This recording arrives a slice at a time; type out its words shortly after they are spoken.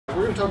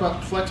going to talk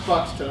about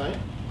Flexbox tonight.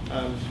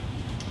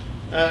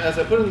 As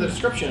I put in the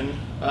description,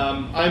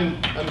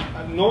 I'm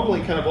normally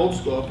kind of old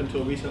school up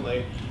until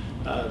recently,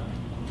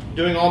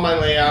 doing all my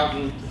layout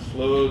and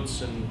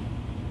floats and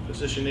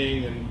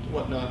positioning and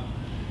whatnot.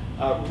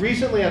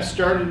 Recently I've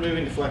started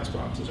moving to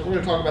Flexbox, and so we're going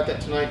to talk about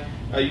that tonight.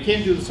 You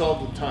can't do this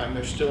all the time.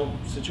 There's still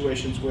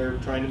situations where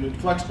trying to move to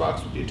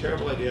Flexbox would be a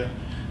terrible idea.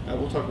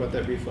 We'll talk about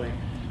that briefly.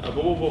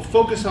 But what we'll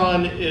focus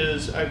on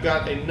is I've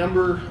got a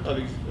number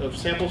of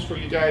samples for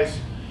you guys.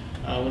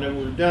 Whenever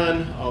we're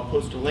done, I'll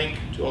post a link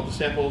to all the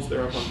samples.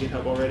 They're up on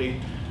GitHub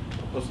already.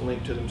 I'll post a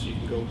link to them so you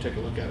can go take a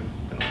look at them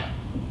and all that.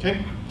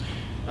 Okay?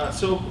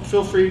 So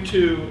feel free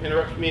to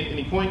interrupt me at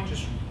any point.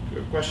 Just if you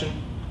have a question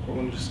or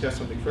want to discuss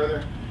something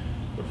further,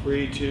 feel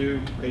free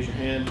to raise your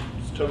hand.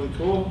 It's totally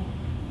cool.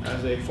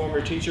 As a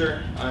former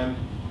teacher, I'm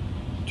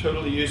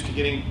totally used to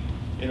getting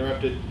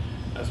interrupted.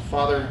 As a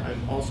father,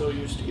 I'm also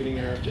used to getting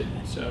interrupted,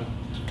 so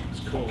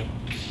it's cool.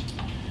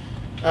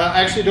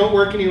 I actually don't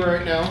work anywhere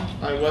right now.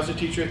 I was a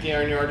teacher at the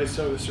Iron Yard, as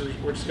some of us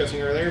were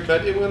discussing earlier,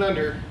 but it went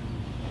under.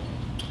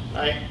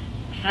 I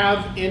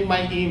have in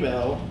my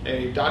email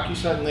a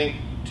DocuSign link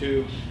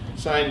to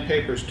sign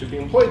papers to be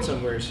employed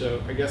somewhere,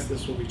 so I guess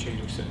this will be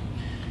changing soon.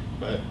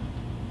 But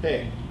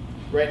hey,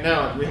 right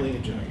now I'm really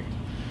enjoying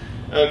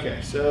it. Okay,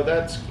 so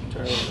that's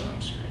entirely the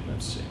wrong screen.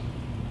 Let's see.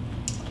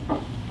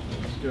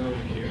 Let's go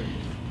over here.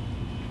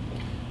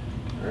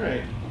 All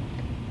right.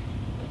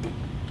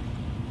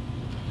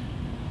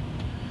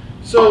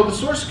 So the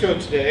source code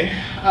today,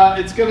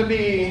 it's going to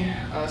be,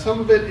 some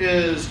of it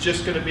is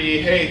just going to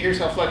be, hey, here's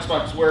how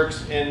Flexbox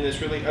works in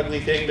this really ugly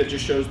thing that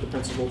just shows the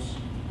principles.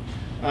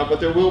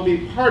 But there will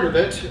be part of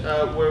it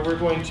where we're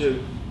going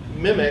to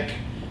mimic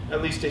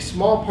at least a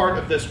small part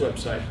of this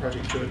website,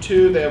 Project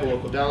 202. They have a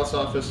local Dallas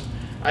office.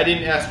 I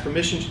didn't ask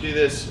permission to do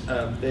this.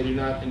 They do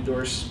not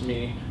endorse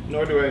me,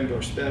 nor do I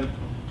endorse them.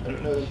 I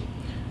don't know them.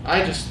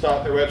 I just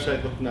thought their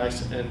website looked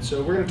nice, and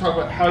so we're going to talk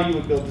about how you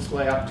would build this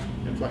layout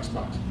in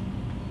Flexbox.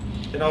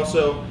 And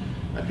also,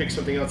 I picked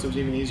something else that was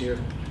even easier,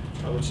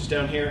 which is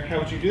down here. How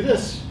would you do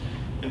this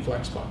in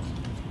Flexbox?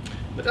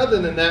 But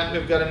other than that,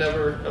 we've got a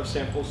number of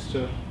samples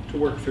to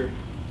work through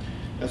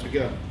as we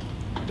go.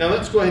 Now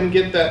let's go ahead and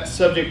get that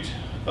subject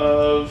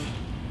of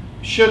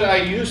should I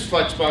use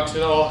Flexbox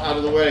at all out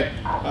of the way.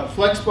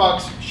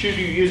 Flexbox, should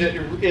you use it,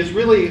 is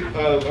really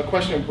a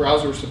question of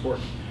browser support.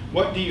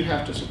 What do you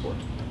have to support?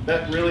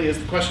 That really is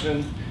the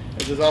question,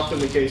 as is often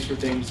the case for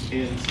things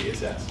in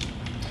CSS.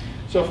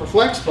 So for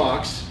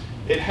Flexbox,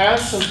 it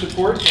has some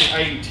support in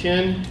IE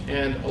 10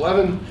 and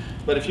 11,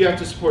 but if you have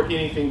to support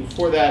anything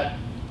before that,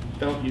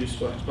 don't use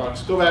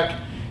Flexbox. Go back,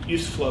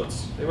 use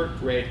floats. They work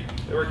great.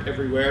 They work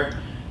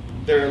everywhere.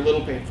 They're a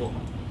little painful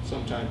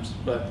sometimes,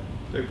 but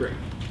they're great.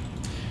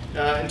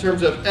 In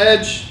terms of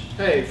Edge,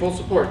 hey, full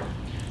support.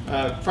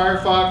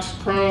 Firefox,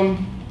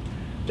 Chrome,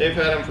 they've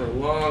had them for a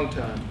long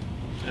time.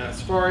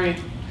 Safari,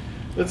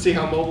 let's see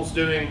how mobile's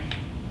doing.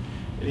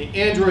 The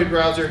Android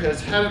browser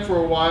has had it for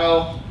a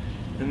while,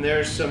 and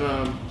there's some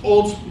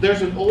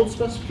there's an old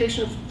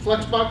specification of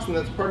Flexbox, and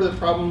that's part of the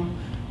problem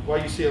why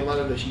you see a lot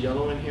of this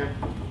yellow in here.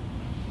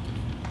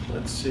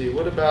 Let's see,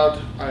 what about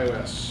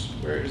iOS?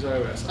 Where is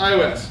iOS?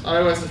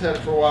 iOS has had it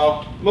for a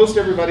while. Most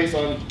everybody's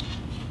on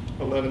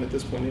 11 at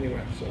this point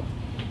anyway. So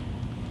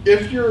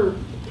if you're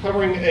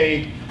covering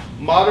a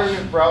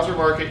modern browser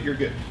market, you're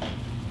good.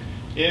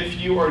 If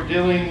you are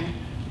dealing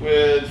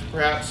with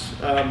perhaps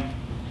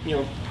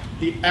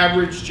the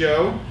average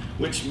Joe,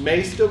 which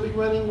may still be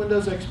running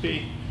Windows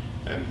XP,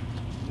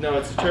 no,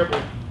 it's a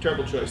terrible,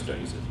 terrible choice. Don't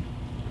use it.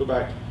 Go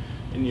back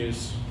and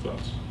use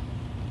Floats.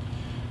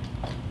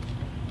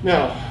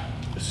 Now,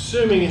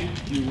 assuming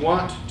you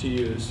want to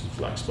use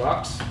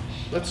Flexbox,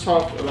 let's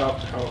talk about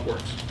how it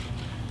works.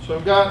 So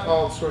I've got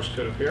all the source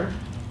code up here.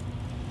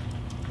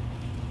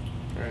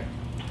 All right,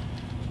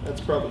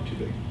 that's probably too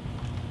big,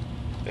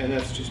 and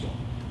that's too small.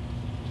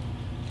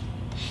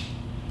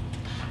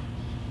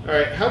 All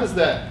right, how does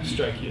that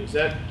strike you? Is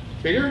that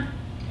bigger?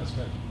 That's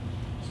good.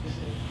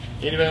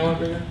 Anybody want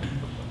bigger?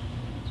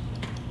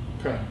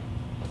 Okay.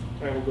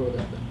 All right, we'll go with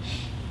that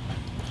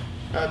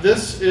then.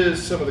 This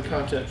is some of the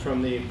content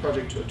from the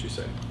Project 202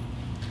 site.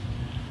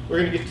 We're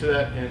going to get to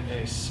that in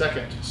a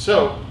second.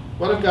 So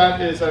what I've got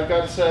is I've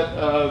got a set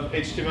of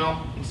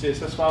HTML and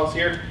CSS files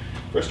here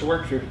for us to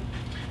work through.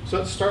 So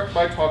let's start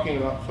by talking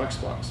about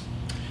Flexbox.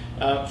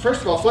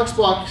 First of all,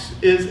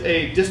 Flexbox is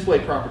a display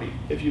property.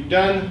 If you've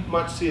done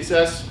much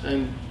CSS,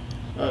 and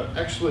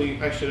actually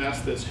I should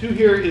ask this, who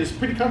here is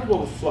pretty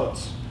comfortable with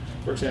floats,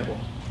 for example?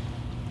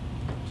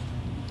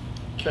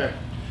 Okay.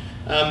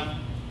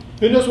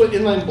 Who knows what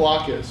inline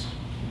block is?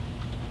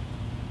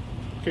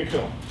 Okay,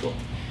 cool.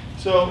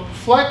 So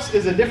Flex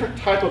is a different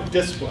type of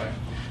display.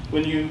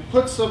 When you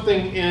put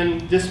something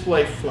in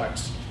display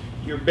Flex,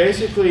 you're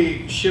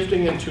basically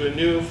shifting into a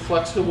new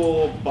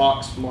flexible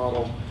box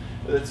model.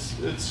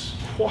 It's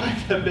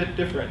quite a bit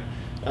different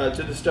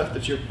to the stuff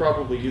that you're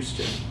probably used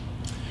to.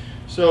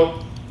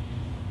 So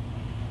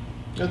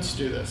let's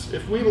do this.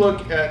 If we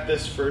look at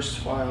this first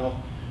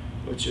file,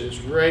 which is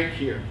right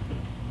here,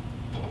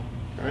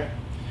 all right?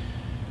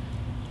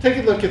 take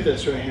a look at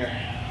this right here.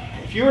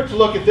 If you were to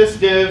look at this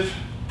div,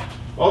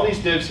 all these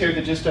divs here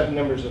that just have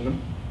numbers in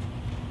them,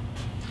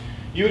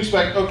 you would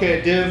expect, okay,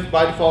 a div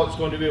by default is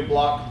going to be a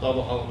block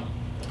level element.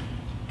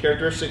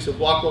 Characteristics of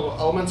block level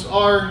elements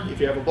are, if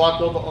you have a block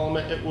level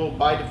element, it will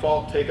by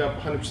default take up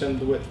 100% of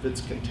the width of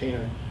its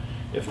container.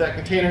 If that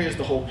container is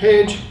the whole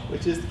page,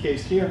 which is the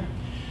case here,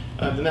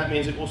 then that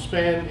means it will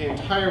span the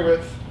entire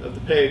width of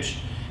the page.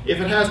 If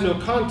it has no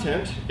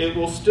content, it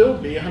will still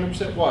be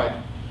 100%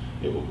 wide.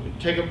 It will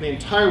take up the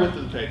entire width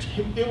of the page.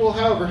 It will,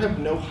 however, have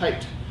no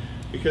height,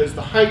 because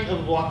the height of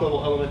a block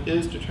level element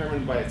is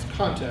determined by its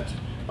content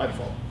by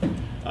default.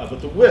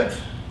 But the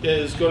width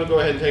is going to go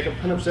ahead and take up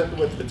 100% of the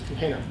width of its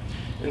container.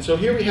 And so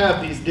here we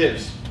have these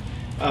divs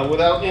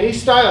without any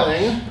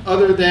styling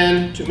other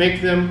than to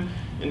make them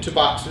into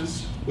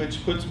boxes,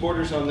 which puts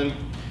borders on them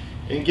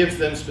and gives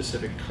them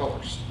specific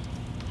colors.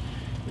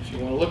 If you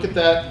want to look at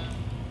that,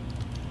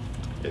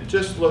 it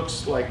just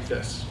looks like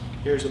this.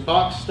 Here's a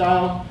box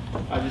style.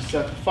 I just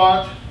set the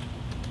font,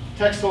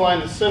 text align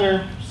the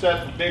center,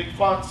 set the big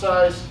font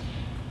size,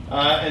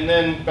 and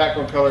then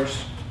background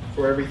colors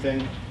for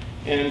everything.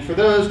 And for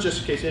those,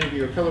 just in case any of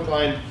you are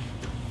colorblind,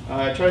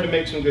 I tried to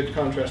make some good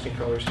contrasting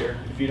colors here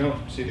if you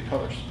don't see the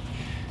colors.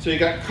 So you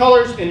got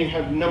colors and you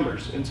have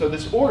numbers. And so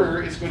this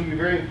order is going to be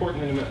very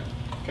important in a minute.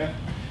 Okay?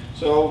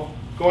 So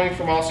going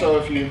from also,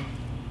 if you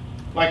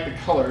like the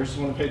colors,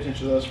 you want to pay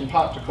attention to those from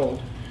hot to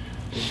cold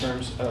in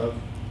terms of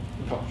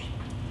the colors.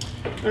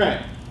 All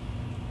right.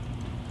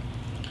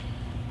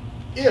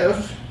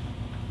 If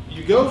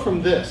you go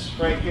from this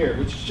right here,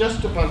 which is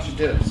just a bunch of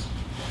divs,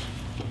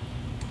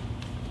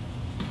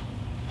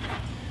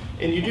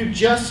 and you do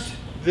just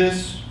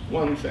this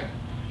one thing.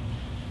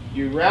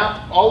 You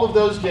wrap all of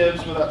those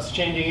divs without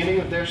changing any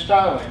of their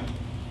styling,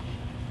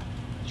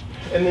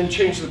 and then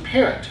change the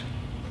parent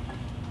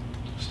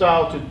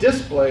style to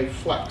display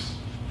flex.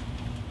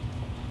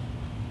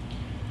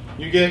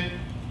 You get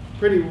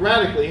pretty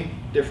radically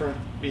different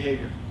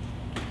behavior.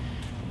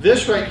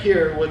 This right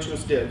here, which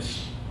was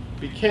divs,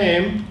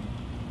 became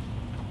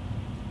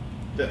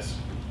this.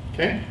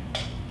 Okay?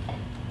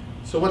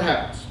 So what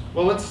happens?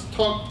 Well, let's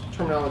talk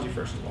terminology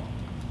first of all.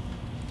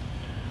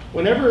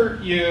 Whenever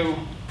you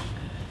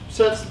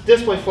set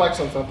display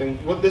flex on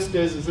something, what this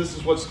does is this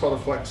is what's called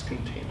a flex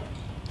container.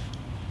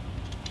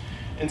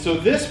 And so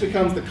this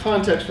becomes the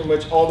context from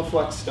which all the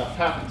flex stuff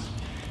happens.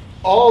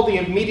 All the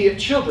immediate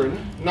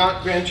children,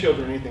 not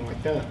grandchildren or anything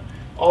like that,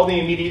 all the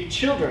immediate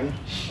children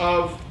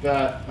of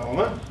that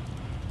element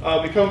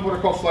become what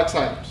are called flex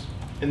items.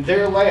 And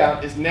their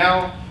layout is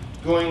now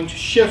going to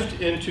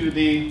shift into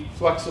the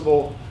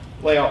flexible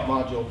layout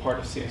module part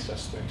of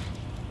CSS3.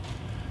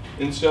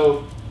 And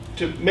so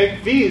to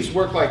make these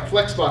work like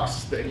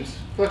Flexbox things,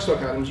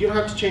 Flexbox items, you don't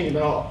have to change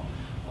them at all.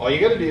 All you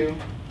got to do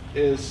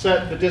is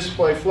set the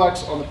display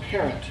flex on the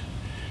parent.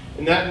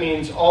 And that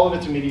means all of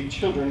its immediate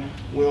children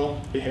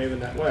will behave in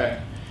that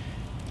way.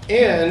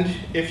 And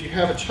if you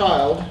have a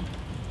child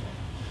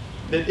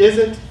that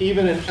isn't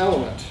even an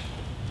element,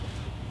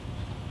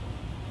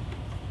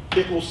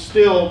 it will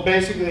still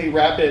basically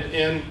wrap it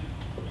in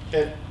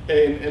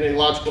a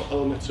logical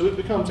element. So it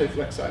becomes a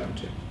flex item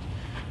too.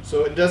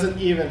 So it doesn't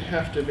even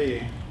have to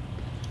be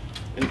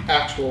an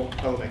actual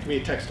element. It can be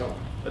a text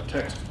element, a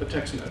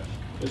text node.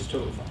 It's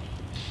totally fine.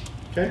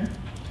 Okay?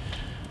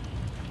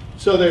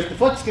 So there's the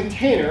flex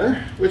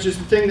container, which is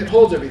the thing that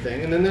holds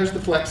everything, and then there's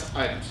the flex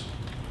items.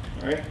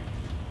 All right?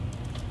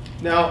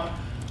 Now,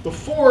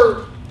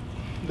 before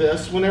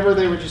this, whenever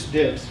they were just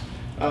divs,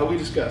 we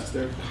discussed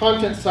their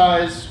content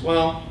size.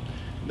 Well,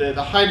 the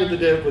height of the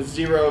div was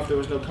 0 if there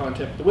was no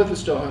content, but the width was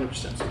still 100%.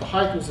 So the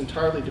height was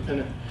entirely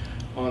dependent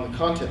on the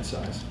content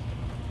size.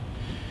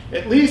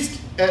 At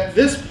least at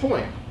this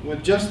point,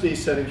 with just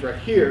these settings right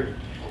here,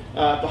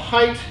 the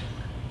height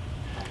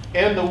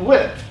and the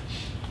width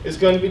is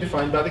going to be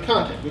defined by the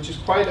content, which is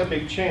quite a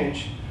big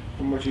change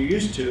from what you're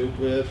used to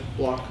with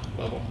block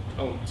level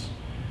elements.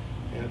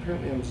 And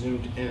apparently I'm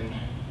zoomed in.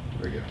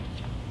 There we go.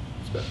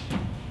 That's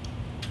better.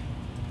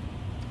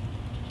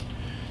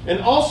 And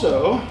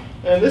also,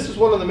 and this is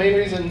one of the main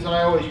reasons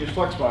I always use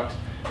Flexbox,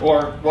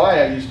 or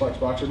why I use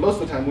Flexbox, or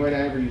most of the time when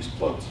I ever use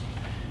floats,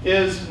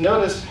 is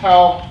notice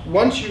how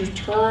once you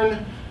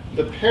turn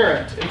the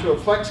parent into a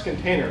flex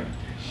container,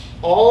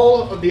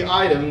 all of the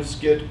items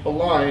get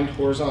aligned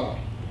horizontally.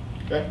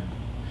 Okay?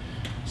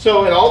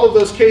 So in all of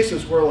those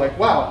cases, we're like,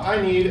 wow, I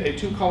need a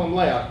 2-column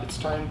layout. It's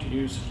time to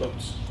use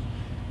floats.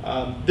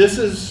 This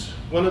is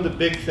one of the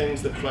big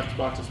things that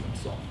Flexbox is meant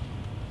to solve.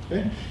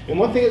 Okay? And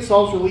one thing it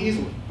solves really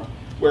easily,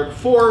 where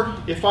before,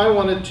 if I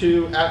wanted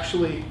to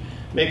actually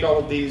make all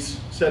of these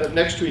set up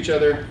next to each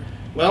other,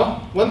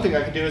 well, one thing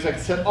I could do is I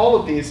could set all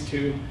of these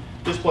to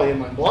display in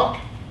my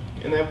block,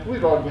 and then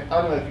we'd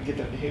automatically get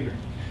that behavior.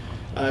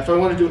 If I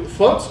want to do it with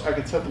floats, I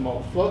could set them all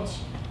with floats.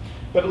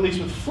 But at least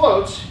with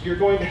floats, you're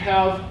going to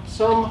have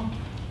some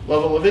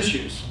level of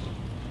issues.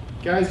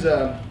 Guys,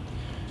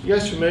 you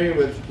guys familiar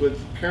with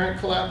parent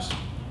collapse?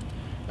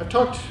 I've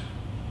talked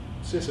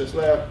CSS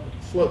layout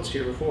floats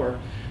here before.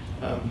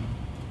 Let's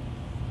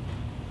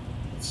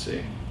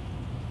see.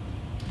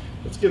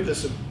 Let's give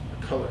this a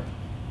color.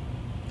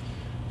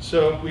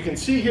 So we can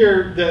see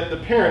here that the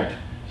parent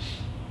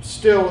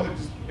still,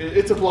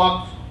 it's a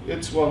block,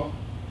 well,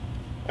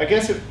 I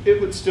guess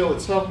it would still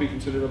itself be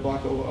considered a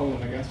block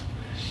element, I guess.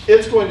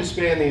 It's going to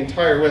span the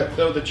entire width,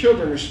 though the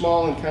children are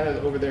small and kind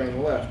of over there on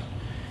the left.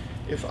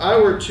 If I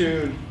were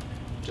to,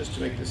 just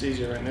to make this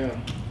easier right now,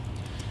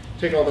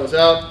 take all those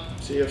out,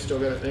 see I've still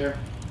got it there.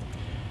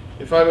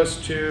 If I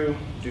was to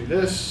do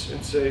this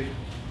and say,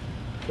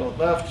 go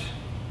left,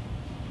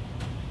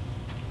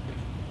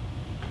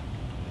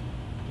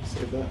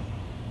 save that.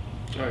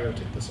 Oh, I gotta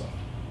take this off.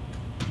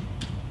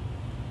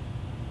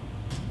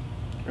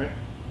 Right?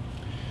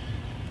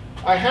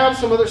 I have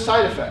some other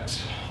side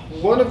effects.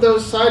 One of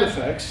those side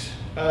effects,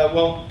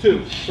 well,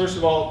 two. First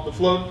of all, the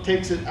float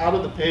takes it out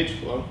of the page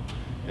flow,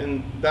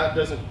 and that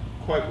doesn't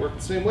quite work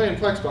the same way in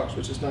Flexbox,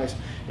 which is nice.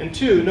 And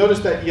two, notice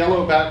that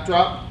yellow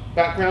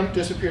background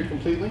disappeared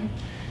completely.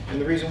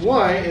 And the reason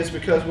why is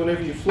because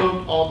whenever you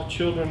float all the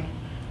children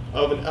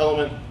of an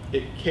element,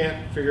 it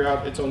can't figure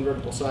out its own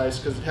vertical size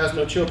because it has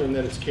no children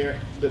that it's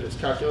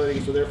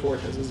calculating, so therefore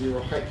it has a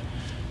zero height.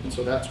 And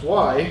so that's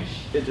why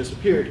it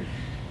disappeared.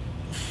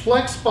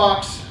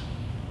 Flexbox,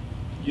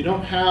 you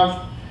don't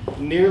have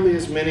nearly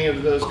as many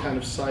of those kind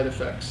of side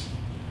effects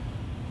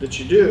that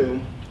you do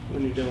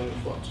when you're dealing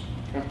with floats.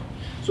 Okay?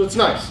 So it's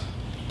nice.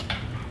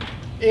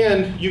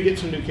 And you get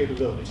some new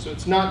capabilities. So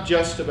it's not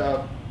just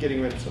about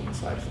getting rid of some of the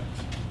side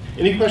effects.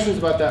 Any questions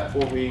about that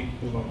before we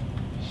move on?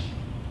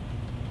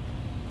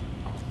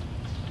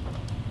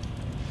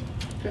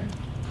 Okay,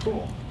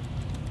 cool.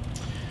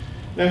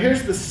 Now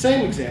here's the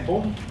same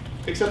example,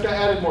 except I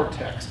added more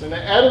text. And I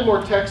added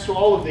more text to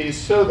all of these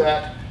so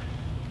that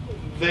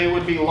they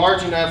would be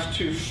large enough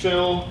to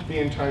fill the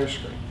entire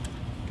screen.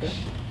 Okay?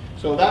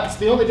 So that's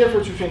the only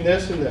difference between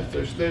this and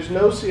this. There's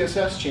no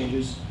CSS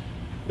changes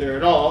there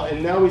at all,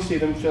 and now we see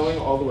them filling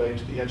all the way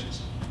to the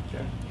edges.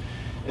 Okay?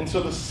 And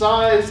so the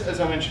size, as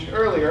I mentioned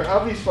earlier,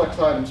 of these flex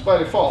items by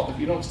default, if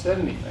you don't set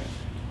anything,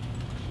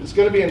 is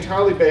going to be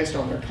entirely based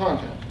on their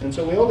content. And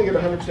so we only get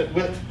 100%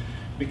 width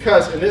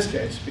because, in this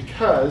case,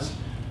 because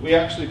we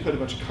actually put a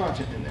bunch of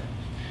content in there.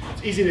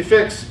 It's easy to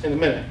fix in a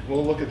minute.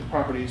 We'll look at the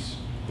properties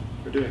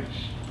for doing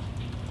this.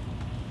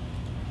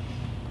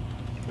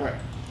 All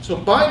right, so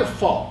by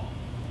default,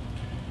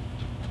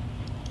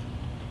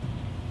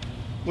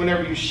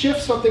 whenever you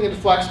shift something into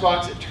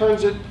Flexbox, it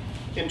turns it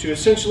into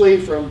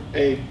essentially from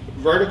a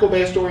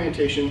vertical-based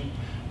orientation,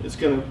 it's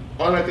going to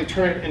automatically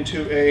turn it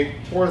into a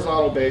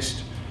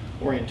horizontal-based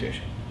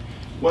orientation.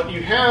 What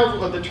you have,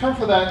 well, the term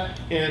for that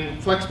in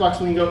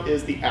Flexbox lingo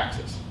is the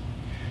axis.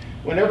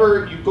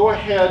 Whenever you go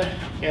ahead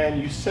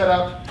and you set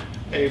up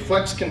a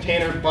Flex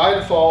container, by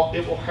default,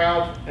 it will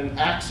have an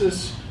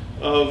axis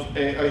of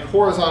a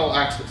horizontal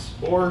axis.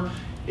 Or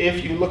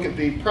if you look at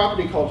the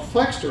property called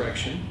flex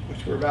direction,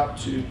 which we're about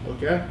to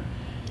look at,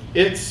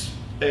 it's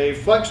a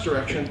flex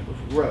direction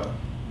of row,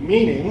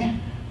 meaning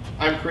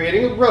I'm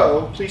creating a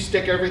row, please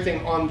stick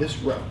everything on this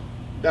row.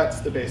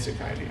 That's the basic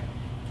idea.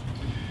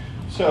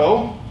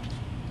 So,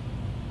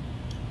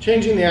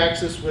 changing the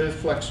axis with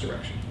flex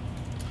direction.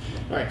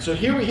 All right, so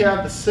here we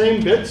have the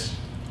same bits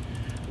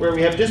where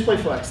we have display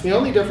flex. The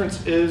only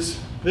difference is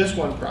this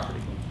one property.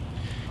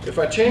 If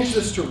I change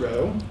this to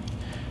row,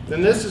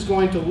 then this is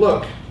going to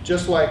look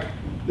just like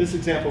this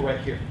example right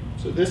here.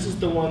 So this is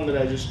the one that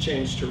I just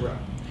changed to row.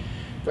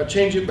 If I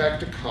change it back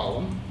to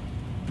column,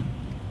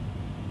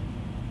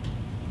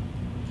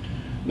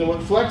 then what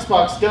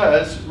Flexbox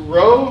does,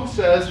 row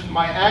says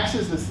my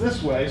axis is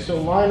this way,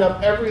 so line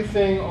up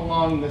everything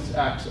along this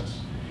axis.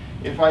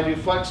 If I do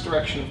flex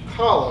direction of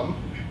column,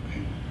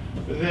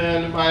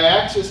 then my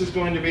axis is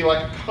going to be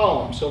like a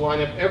column, so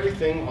line up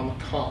everything on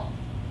the column.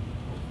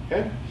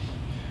 Okay?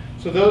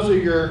 So those are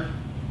your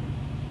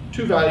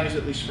two values,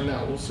 at least for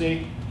now. We'll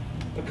see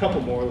a couple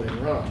more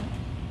later on.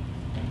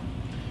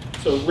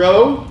 So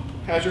row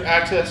has your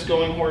axis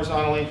going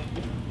horizontally,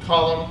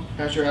 column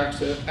has your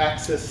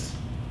axis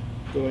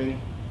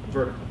going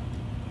vertically.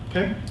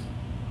 Okay?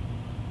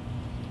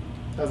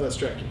 How's that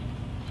strike you?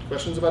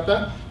 Questions about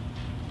that?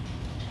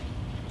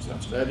 It's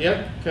not so bad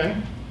yet. Okay.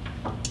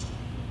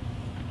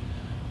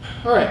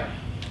 All right.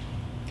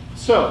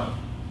 So,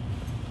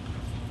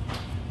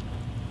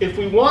 if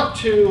we want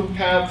to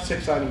have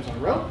 6 items on a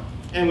row,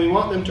 and we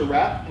want them to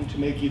wrap and to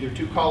make either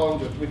 2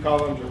 columns or 3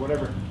 columns or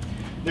whatever,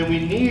 then we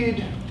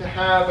need to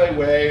have a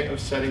way of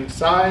setting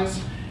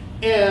size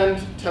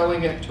and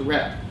telling it to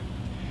wrap.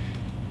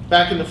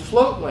 Back in the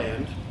float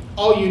land,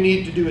 all you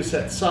need to do is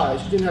set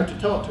size. You didn't have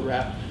to tell it to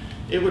wrap.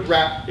 It would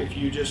wrap if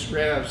you just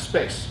ran out of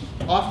space.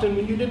 Often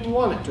when you didn't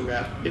want it to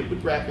wrap, it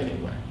would wrap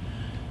anyway.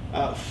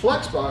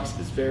 Flexbox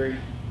is very,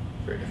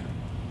 very different.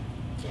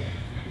 So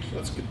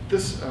let's get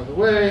this out of the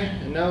way,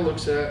 and now look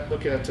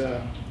at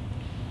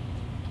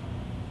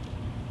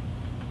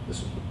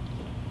this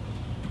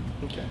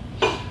one. Okay.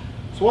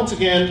 So once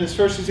again, this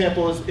first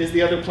example is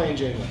the other plain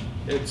Jane way.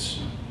 It's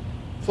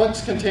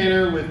Flex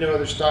container with no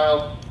other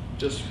style,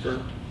 just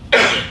for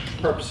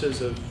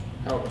purposes of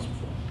how it was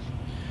before.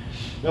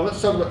 Now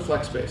let's talk about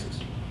flex spaces.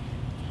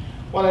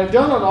 what I've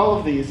done on all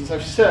of these is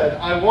I've said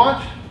I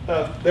want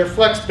their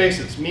flex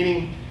basis,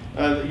 meaning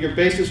your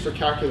basis for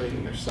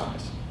calculating their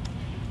size.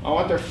 I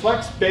want their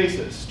flex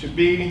basis to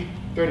be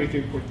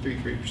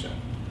 33.33%.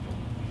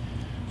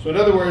 So in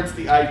other words,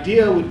 the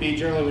idea would be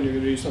generally when you're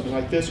going to do something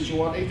like this is you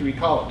want a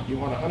 3-column. You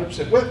want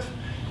 100% width,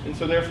 and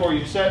so therefore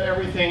you set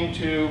everything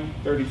to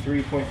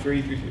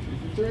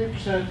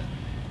 33.3333%,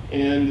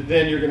 and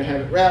then you're going to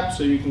have it wrapped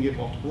so you can get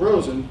multiple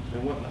rows and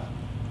whatnot.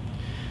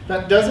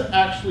 That doesn't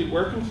actually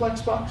work in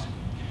Flexbox.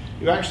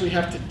 You actually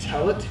have to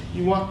tell it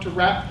you want to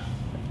wrap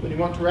when you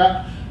want to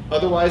wrap.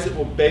 Otherwise, it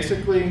will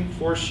basically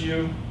force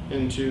you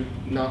into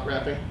not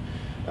wrapping.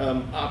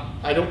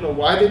 I don't know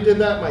why they did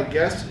that. My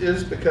guess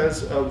is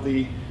because of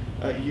the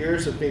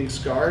years of being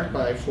scarred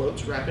by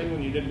floats wrapping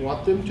when you didn't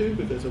want them to,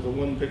 because of the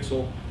 1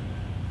 pixel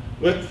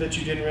width that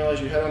you didn't realize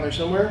you had on there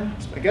somewhere.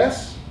 That's my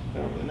guess. I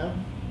don't really know.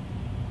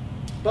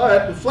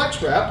 But with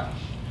Flex Wrap,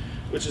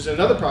 which is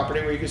another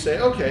property where you can say,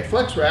 okay,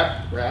 Flex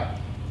Wrap, wrap.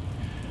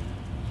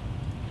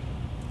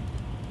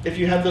 If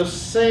you have those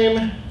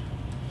same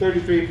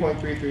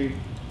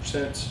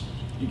 33.33%,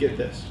 you get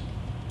this.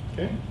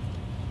 Okay?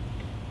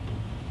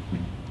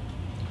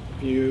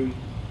 If you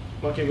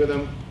monkey with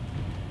them,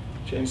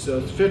 change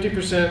those to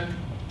 50%.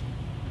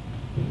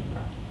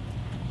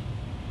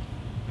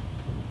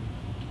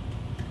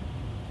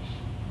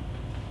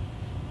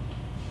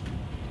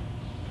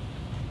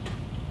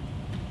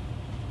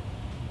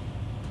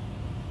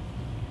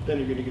 Then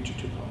you're going to get your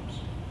 2 columns.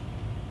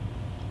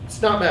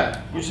 It's not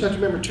bad. You just have to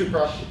remember 2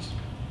 properties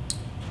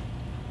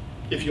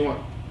if you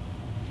want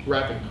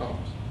wrapping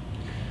columns.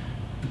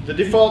 The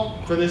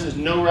default for this is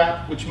no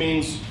wrap, which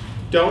means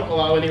don't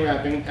allow any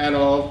wrapping at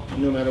all,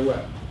 no matter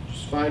what.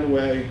 Just find a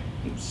way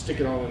and stick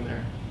it all in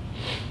there.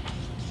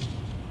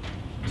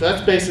 So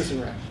that's basis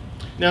and wrap.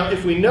 Now,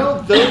 if we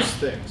know those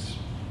things,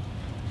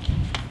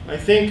 I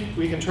think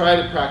we can try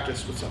to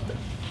practice with something.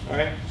 All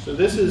right. So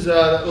this is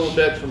that little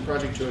bit from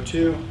Project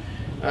 202.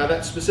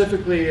 That's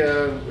specifically,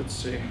 let's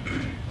see,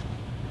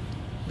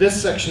 this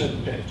section of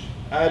the page.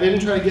 I didn't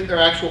try to get their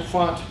actual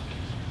font,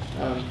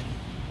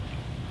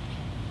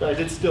 but I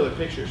did steal their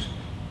pictures.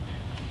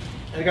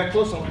 And I got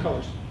close on the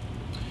colors.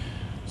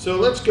 So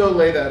let's go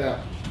lay that out.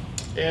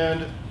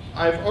 And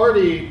I've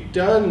already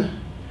done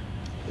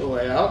the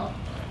layout.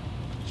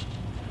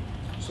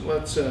 So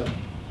let's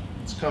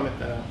comment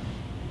that out.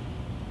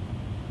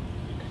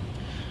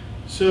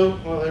 So,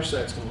 well, their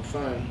site's going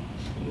fine.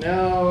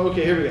 Now,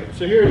 okay, here we go.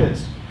 So here it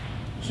is.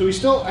 So we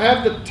still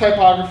have the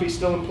typography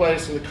still in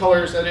place and the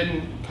colors. I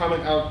didn't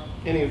comment out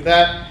any of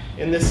that.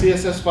 In this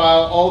CSS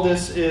file, all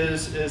this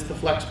is the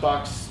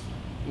Flexbox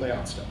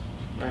layout stuff.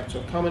 All right,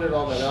 so I've commented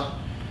all that out.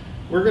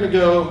 We're going to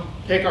go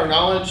take our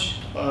knowledge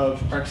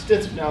of, our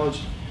extensive knowledge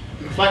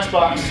of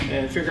Flexbox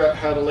and figure out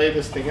how to lay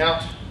this thing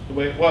out the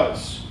way it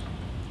was.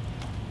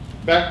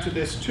 Back to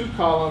this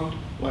 2-column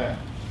layout,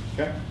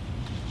 okay?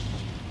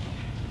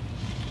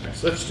 All right,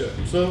 so let's do it.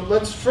 So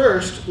let's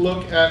first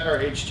look at our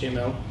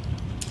HTML.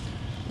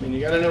 I mean,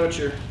 you got to know what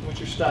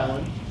you're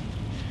styling.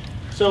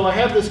 So I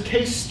have this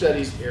case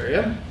studies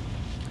area,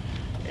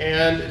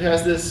 and it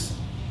has this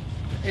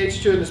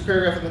H2 in this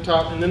paragraph at the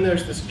top, and then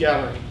there's this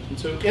gallery. And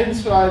so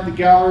inside the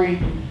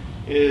gallery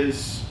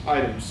is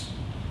items.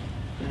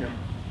 Here.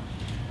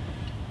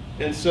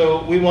 And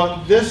so we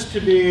want this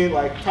to be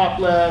like top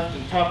left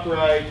and top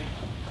right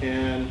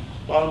and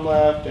bottom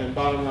left and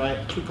bottom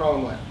right,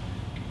 2-column layout.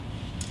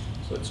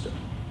 So let's do it.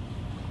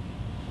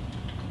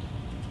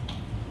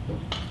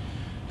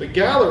 The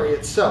gallery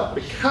itself,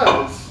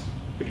 because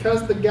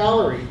the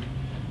gallery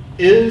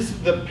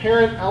is the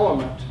parent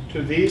element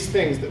to these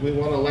things that we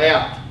want to lay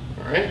out,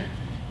 all right?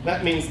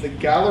 That means the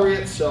gallery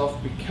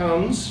itself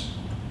becomes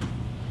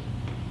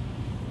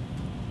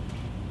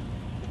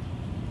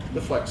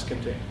the flex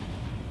container.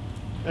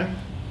 Okay?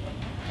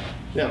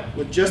 Now,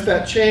 with just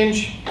that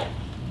change,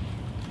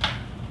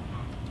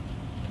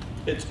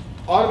 it's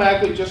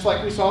automatically, just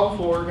like we saw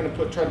before, we're going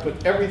to try to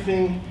put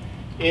everything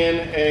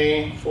in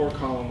a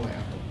 4-column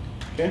layout.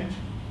 Okay?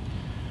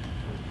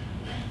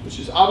 Which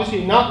is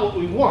obviously not what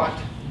we want,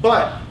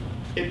 but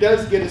it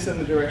does get us in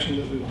the direction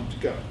that we want to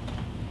go.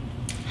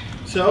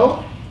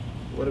 So,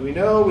 what do we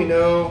know? We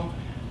know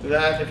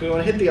that if we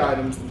want to hit the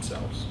items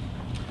themselves,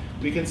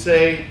 we can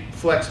say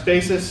flex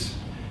basis.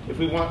 If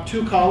we want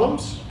 2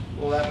 columns,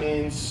 well, that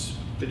means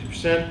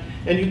 50%.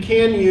 And you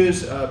can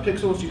use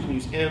pixels, you can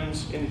use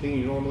ems, anything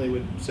you normally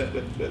would set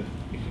with,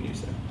 you can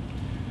use that.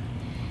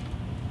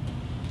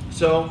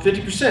 So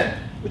 50%,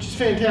 which is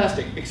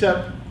fantastic,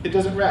 except it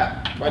doesn't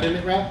wrap. Why didn't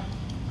it wrap?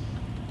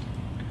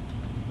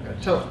 I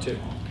gotta tell it to.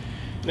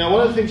 Now,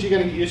 one of the things you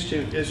gotta get used to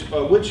is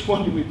which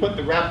one do we put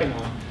the wrapping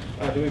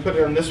on? Do we put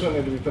it on this one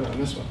or do we put it on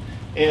this one?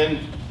 And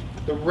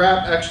the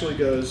wrap actually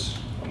goes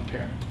on the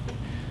parent.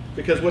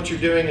 Because what you're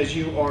doing is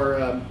you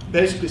are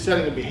basically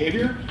setting a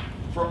behavior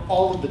for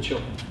all of the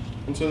children.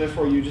 And so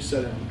therefore you just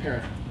set it on the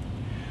parent,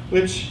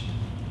 which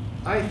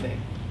I think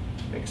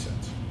makes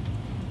sense.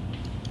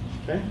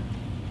 Okay?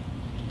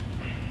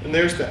 And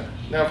there's that.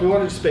 Now if we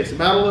wanted to space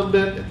them out a little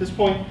bit at this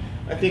point,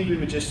 I think we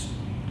would just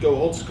go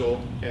old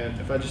school, and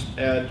if I just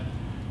add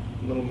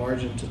a little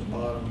margin to the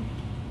bottom.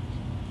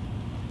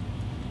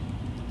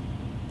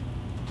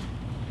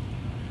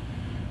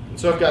 And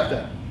so I've got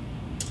that.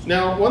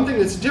 Now, one thing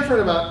that's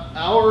different about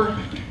our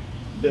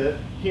bit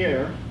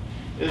here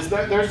is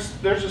that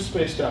there's just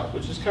spaced out,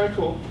 which is kind of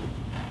cool.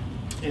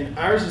 And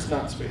ours is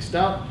not spaced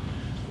out,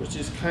 which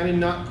is kind of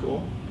not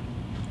cool.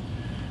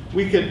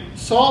 We could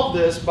solve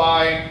this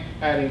by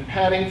adding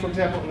padding, for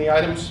example, in the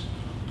items,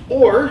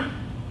 or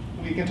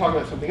we can talk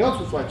about something else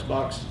with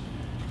Flexbox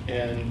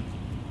and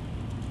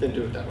then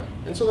do it that way.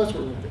 And so that's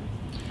what we're going to do.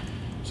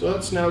 So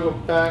let's now go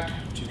back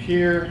to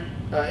here.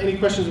 Any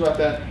questions about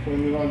that? Can we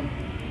move on?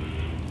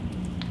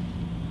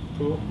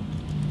 Cool.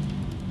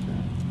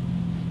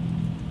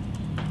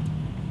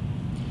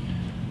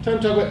 Time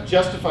to talk about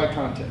justify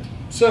content.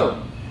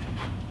 So,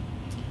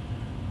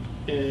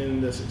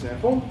 in this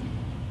example,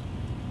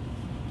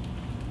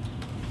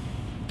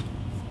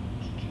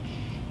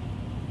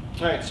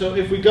 all right, so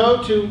if we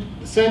go to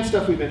the same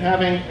stuff we've been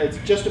having, it's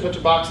just a bunch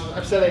of boxes.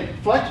 I've set a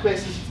flex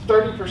basis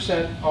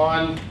 30%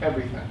 on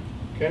everything,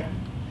 okay?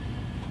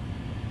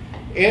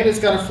 And it's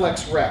got a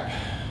flex rep,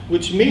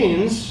 which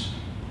means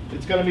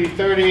it's going to be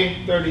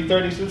 30, 30,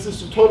 30. So this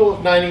is a total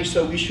of 90,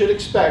 so we should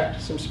expect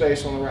some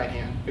space on the right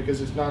hand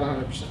because it's not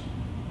 100%.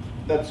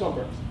 That's on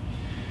purpose.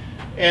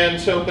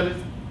 And so, but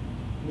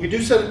we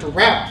do set it to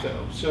wrap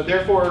though. So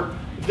therefore,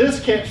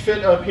 this can't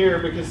fit up here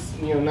because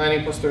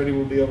 90 plus 30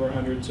 will be over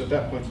 100. So at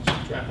that point, it's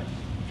just wrapping.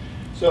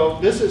 So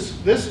this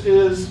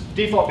is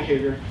default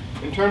behavior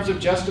in terms of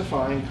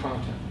justifying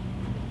content.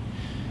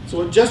 So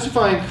what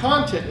justifying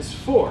content is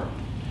for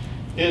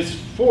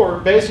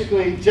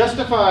basically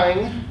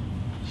justifying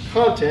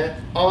content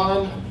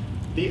on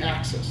the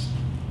axis.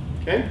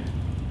 Okay?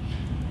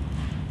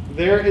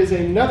 There is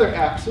another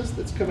axis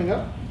that's coming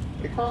up,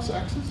 a cross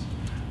axis.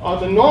 On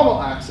the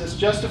normal axis,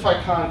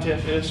 justify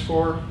content is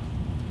for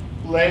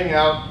laying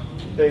out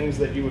things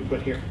that you would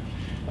put here.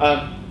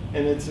 And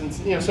it's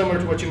similar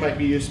to what you might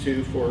be used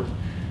to for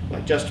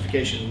like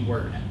justification in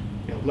Word.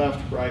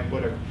 Left, right,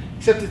 whatever.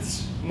 Except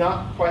it's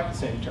not quite the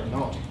same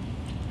terminology.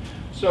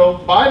 So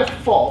by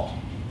default,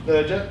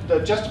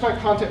 the justify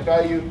content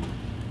value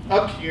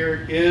up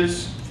here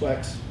is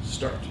flex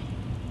start.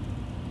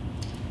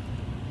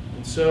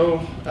 And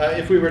so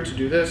if we were to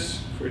do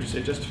this, if we were to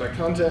say justify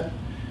content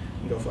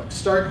and go flex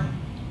start,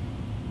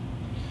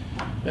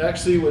 it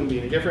actually wouldn't be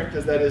any different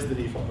because that is the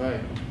default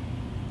value.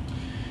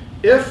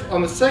 If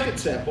on the second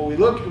sample we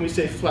look and we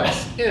say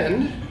flex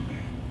end,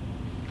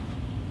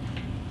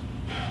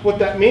 what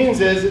that means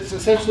is it's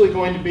essentially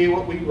going to be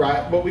what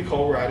we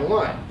call right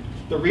align.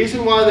 The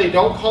reason why they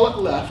don't call it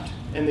left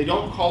and they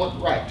don't call it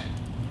right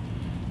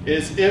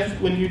is if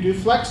when you do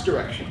flex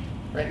direction,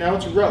 right now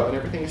it's a row and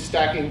everything is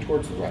stacking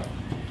towards the right.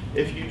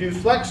 If you do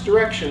flex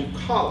direction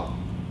column,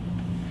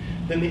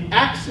 then the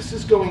axis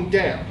is going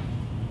down.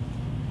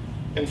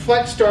 And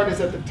flex start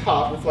is at the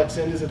top and flex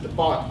end is at the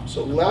bottom.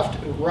 So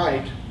left and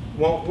right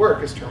won't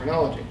work as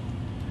terminology.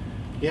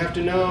 You have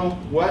to know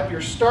what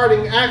your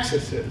starting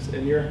axis is.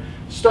 And your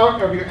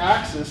start of your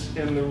axis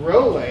in the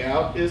row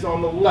layout is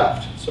on the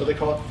left. So they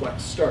call it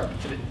flex start.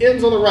 And it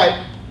ends on the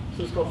right,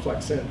 so it's called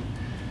flex end.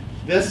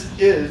 This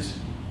is,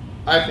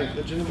 I think,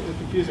 legitimately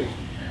confusing.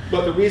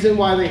 But the reason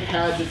why they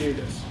had to do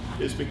this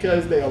is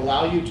because they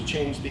allow you to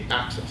change the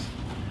axis.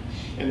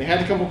 And they had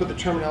to come up with a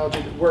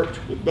terminology that worked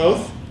with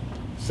both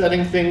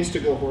setting things to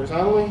go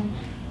horizontally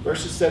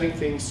versus setting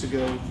things to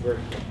go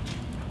vertically.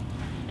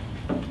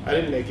 I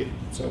didn't make it,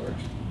 so it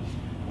works.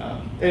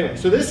 Anyway,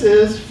 so this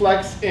is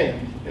flex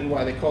end and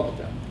why they called it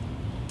that.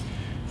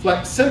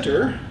 Flex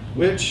center,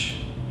 which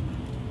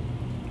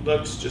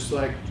looks just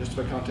like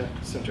justify content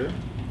center.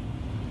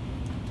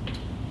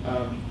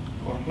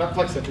 Or not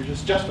flex center,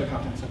 just justify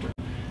content center.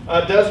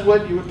 Does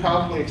what you would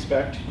probably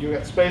expect. You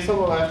got space on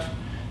the left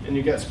and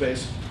you got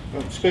space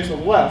on the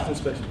left and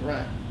space on the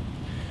right.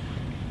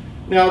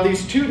 Now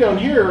these two down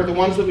here are the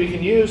ones that we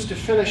can use to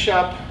finish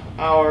up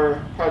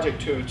our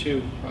Project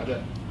 202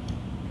 project.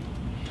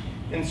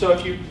 And so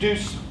if you do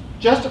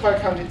justify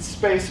content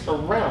space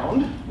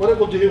around, what it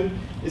will do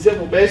is it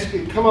will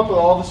basically come up with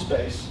all the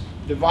space,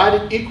 divide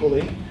it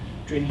equally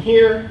between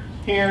here,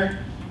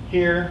 here,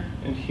 here,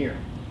 and here.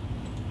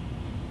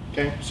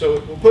 Okay, so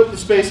it will put the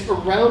space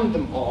around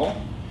them all,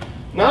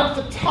 not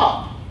at the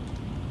top,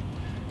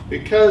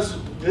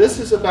 because this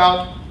is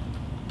about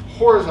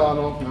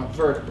horizontal, not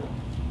vertical,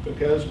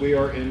 because we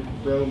are in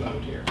row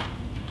mode here.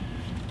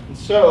 And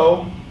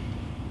so,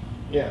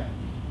 yeah,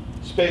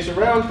 space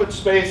around, put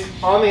space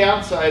on the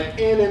outside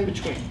and in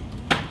between.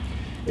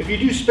 If you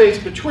do space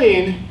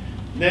between,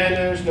 then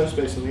there's no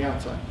space on the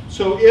outside.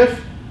 So if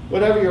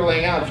whatever you're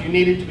laying out, if you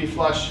need it to be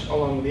flush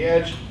along the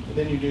edge,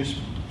 then you do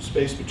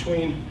space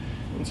between,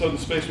 and so the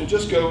space will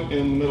just go in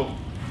the middle,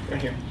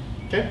 right here,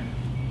 okay?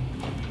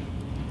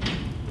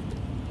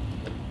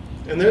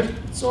 And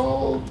that's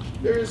all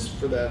there is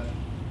for that.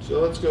 So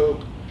let's go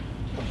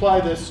apply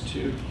this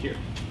to here.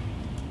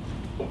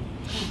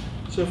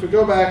 So if we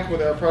go back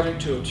with our Project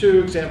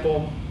 202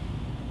 example,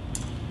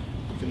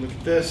 we can look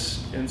at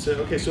this and say,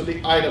 okay, so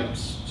the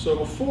items. So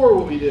before,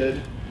 what we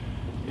did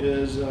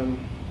is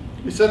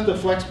we set the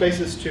flex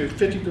basis to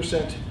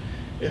 50%.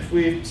 If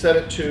we set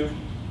it to,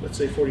 let's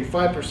say,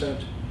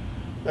 45%,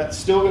 that's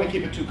still going to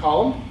keep it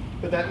 2-column,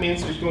 but that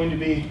means there's going to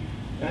be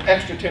an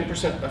extra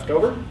 10% left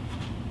over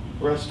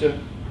for us to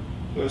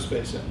go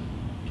space in.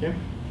 Okay.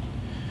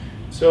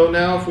 So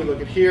now if we look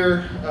at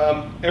here,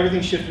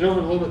 everything's shifted over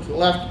a little bit to the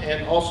left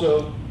and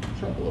also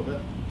shrunk a little bit.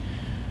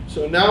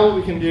 So now what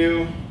we can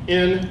do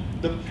in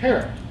the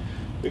parent,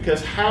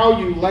 because how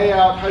you lay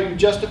out, how you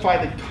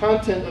justify the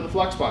content of the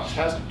Flexbox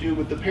has to do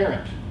with the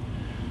parent,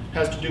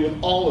 has to do with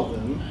all of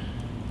them.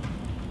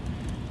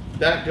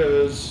 That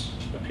goes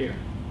up here.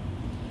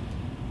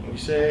 We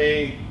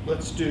say,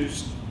 let's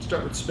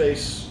start with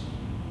space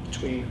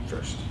between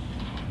first.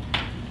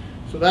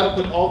 So that'll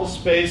put all the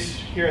space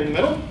here in the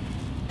middle.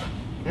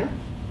 Here.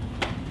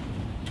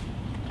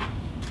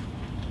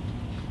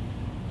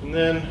 And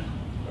then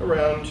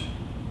around.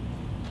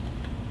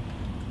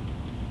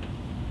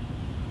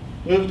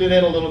 Moved it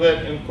in a little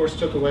bit and of course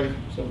took away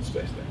some of the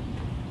space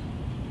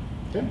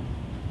there. Okay?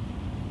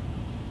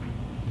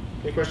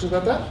 Any questions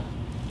about that?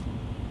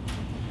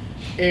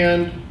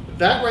 And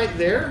that right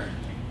there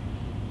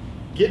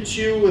gets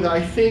you with, I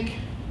think,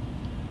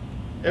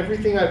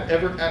 everything I've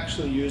ever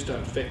actually used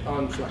on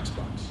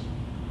Flexbox.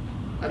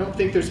 I don't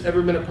think there's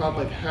ever been a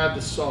problem I've had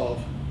to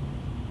solve.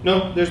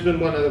 No, there's been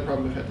one other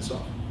problem I've had to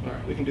solve. All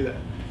right, we can do that.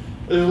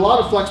 There's a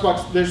lot of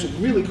Flexbox, there's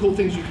some really cool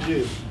things you can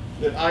do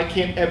that I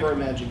can't ever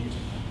imagine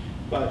using,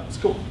 but it's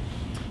cool.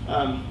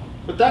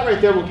 But that right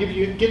there will get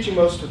you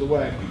most of the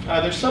way.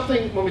 There's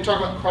something when we talk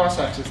about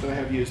cross-axis that I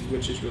have used,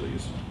 which is really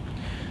useful.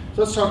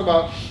 So let's talk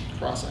about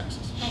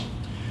cross-axis.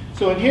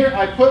 So in here,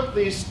 I put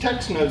these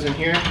text nodes in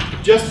here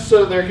just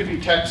so there could be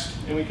text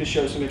and we could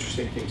show some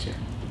interesting things here.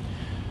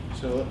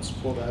 So let's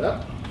pull that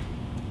up.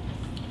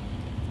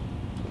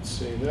 Let's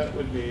see, that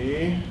would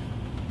be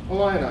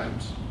line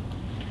items.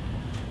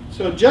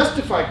 So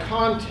justify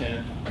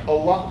content,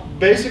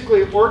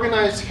 basically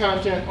organize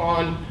content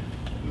on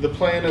the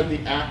plane of the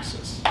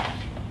axis.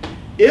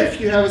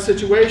 If you have a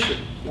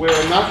situation where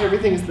not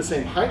everything is the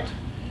same height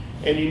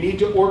and you need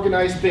to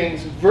organize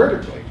things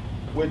vertically,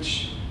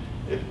 which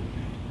at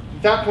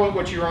that point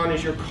what you're on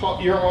is you're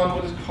on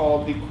what is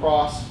called the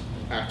cross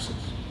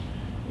axis.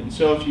 And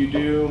so if you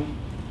do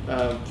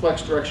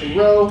flex direction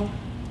row,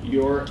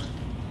 your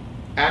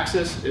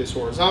axis is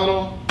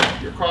horizontal,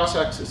 your cross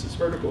axis is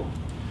vertical.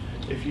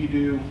 If you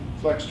do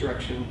flex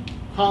direction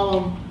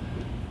column,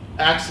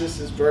 axis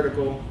is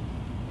vertical,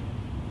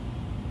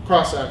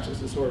 cross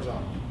axis is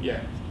horizontal.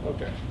 Yeah,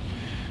 okay.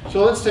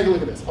 So let's take a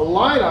look at this.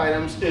 Align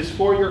items is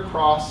for your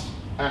cross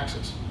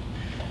axis.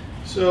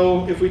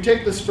 So if we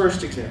take this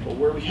first example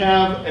where we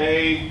have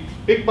a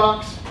big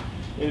box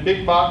and a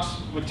big box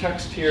with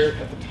text here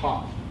at the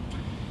top.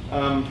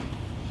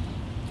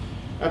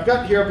 I've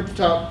got here up at the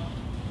top,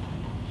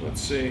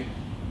 let's see.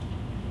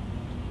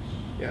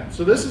 Yeah,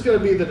 so this is going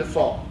to be the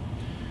default.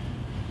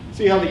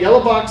 See how the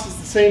yellow box is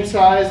the same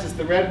size as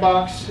the red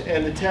box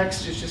and the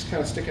text is just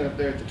kind of sticking up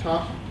there at the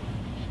top.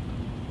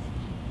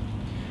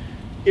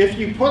 If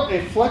you put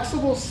a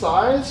flexible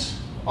size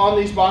on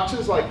these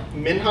boxes, like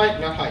min height,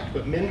 not height,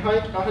 but min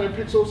height 100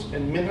 pixels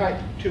and min height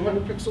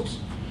 200 pixels,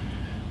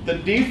 the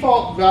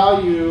default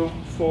value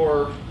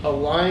for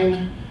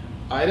align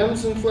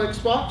items in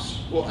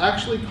Flexbox will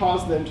actually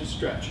cause them to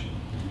stretch.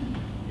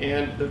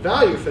 And the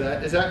value for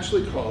that is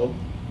actually called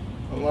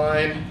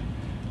align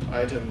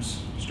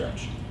items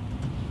stretch.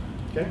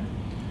 Okay?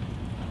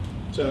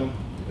 So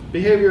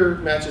behavior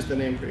matches the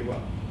name pretty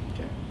well.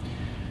 Okay.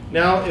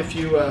 Now if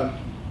you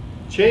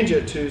change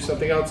it to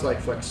something else like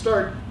flex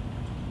start,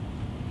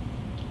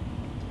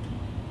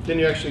 then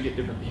you actually get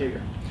different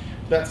behavior.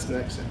 That's the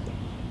next sample.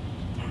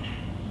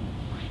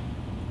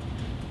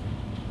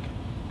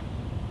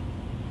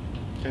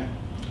 Okay.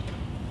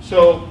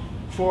 So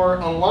for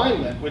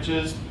alignment, which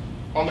is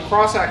on the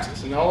cross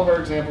axis, and all of our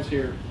examples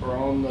here are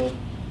on the,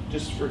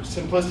 just for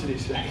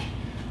simplicity's sake,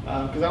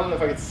 because I don't know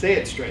if I could say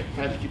it straight.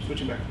 I had to keep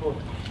switching back and forth.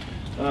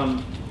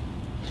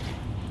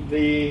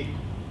 The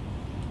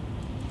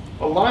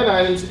align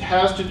items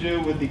has to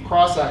do with the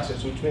cross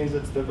axis, which means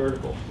it's the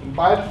vertical. And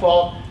by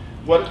default,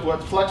 what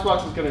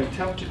Flexbox is going to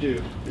attempt to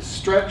do is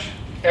stretch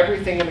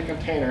everything in the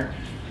container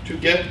to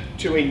get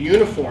to a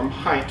uniform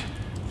height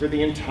for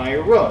the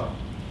entire row,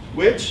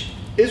 which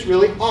is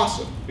really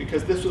awesome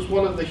because this was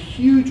one of the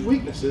huge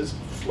weaknesses of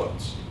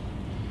floats.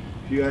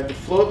 If you had to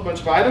float a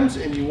bunch of items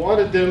and you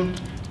wanted them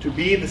to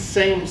be the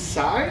same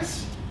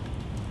size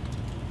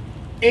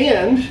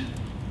and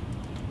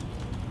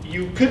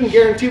you couldn't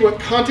guarantee what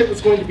content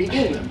was going to be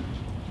in them,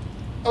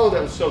 oh,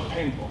 that was so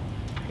painful.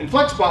 In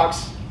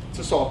Flexbox, it's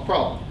a solved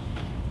problem.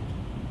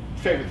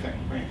 Favorite thing,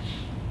 right?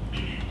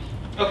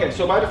 Okay,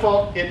 so by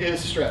default, it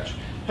is stretch.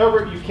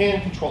 However, you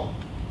can control it.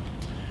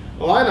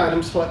 Align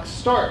items flex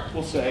start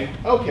will say,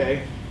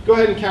 okay, go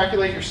ahead and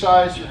calculate your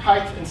size, your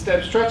height, instead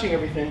of stretching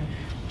everything,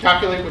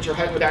 calculate what your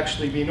height would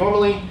actually be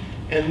normally,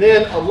 and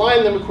then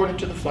align them according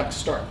to the flex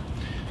start.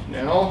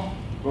 Now,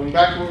 going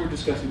back to what we were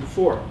discussing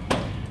before,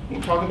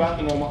 we're talking about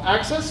the normal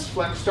axis.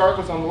 Flex start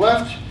was on the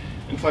left,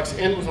 and flex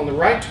end was on the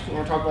right. When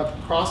we're talking about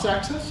the cross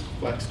axis,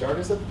 flex start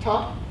is at the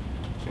top,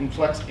 and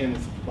flex end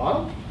is at the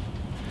bottom.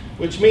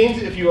 Which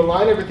means if you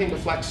align everything to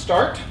flex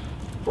start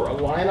for a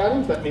line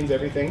item, that means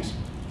everything's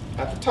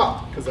at the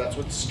top, because that's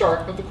what the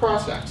start of the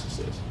cross axis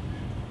is.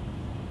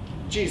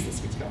 Geez, this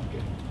gets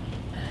complicated.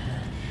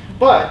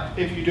 But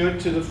if you do it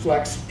to the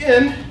flex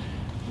end,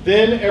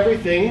 then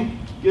everything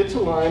gets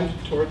aligned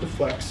toward the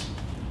flex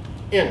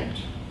end.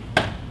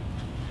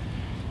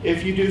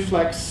 If you do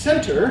flex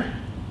center,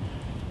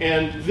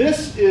 and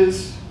this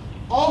is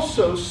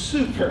also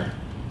super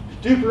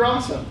duper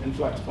awesome in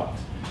Flexbox.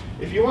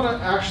 If you want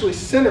to actually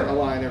center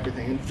align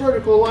everything, and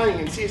vertical aligning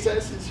in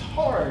CSS is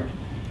hard.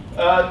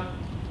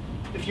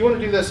 If you want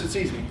to do this, it's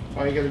easy.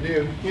 All you got to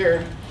do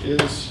here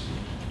is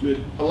do it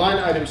align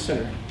item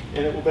center,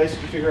 and it will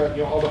basically figure out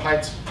all the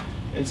heights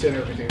and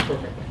center everything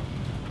appropriately.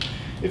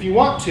 If you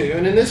want to,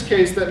 and in this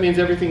case that means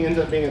everything ends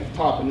up being at the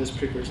top in this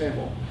particular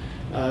example.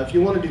 If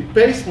you want to do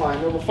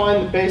baseline, it will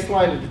find the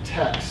baseline of the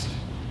text,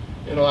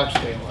 and it'll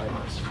actually align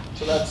this.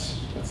 So that's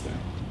there.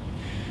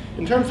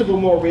 In terms of a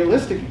more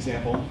realistic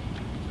example,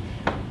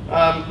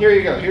 here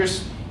you go.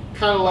 Here's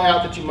kind of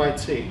layout that you might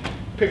see.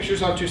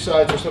 Pictures on two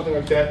sides or something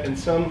like that, and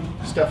some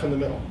stuff in the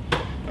middle.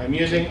 I'm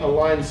using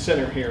align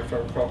center here, if I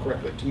recall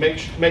correctly, to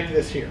make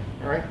this here.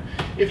 All right.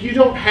 If you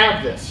don't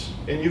have this,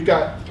 and you've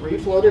got 3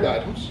 floated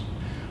items,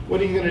 what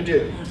are you going to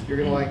do? You're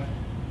going to like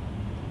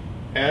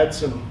add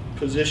some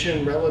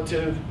position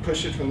relative,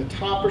 push it from the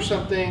top or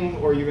something,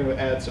 or you're going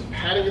to add some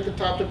padding at the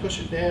top to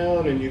push it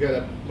down, and you got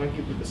to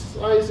monkey with the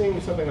sizing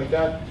or something like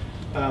that.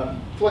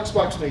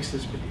 Flexbox makes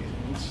this pretty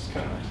easy. This is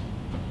kind of nice.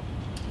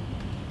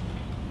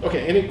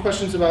 Okay, any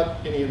questions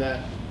about any of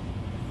that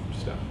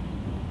stuff?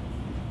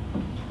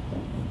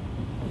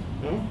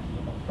 No?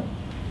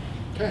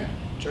 Okay,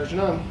 charging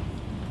on.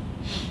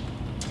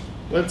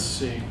 Let's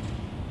see.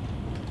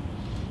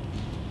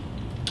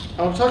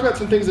 I'll talk about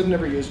some things I've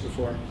never used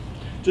before,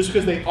 just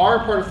because they are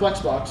part of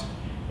Flexbox,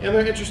 and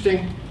they're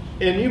interesting,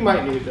 and you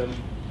might need them,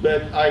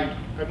 but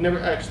I've never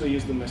actually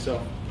used them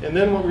myself. And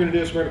then what we're going to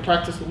do is we're going to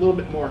practice a little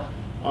bit more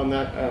on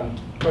that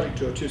Project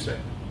 202 site.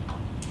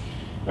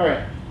 All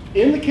right.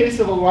 In the case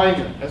of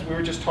alignment, as we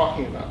were just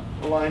talking about,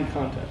 align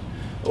content.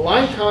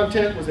 Align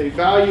content was a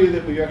value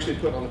that we actually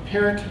put on the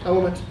parent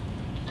element.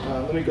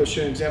 Let me go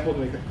show an example to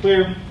make that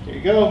clear. Here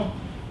you go.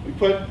 We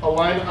put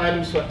align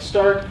items flex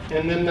start,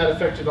 and then that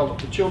affected all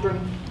of the children.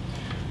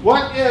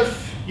 What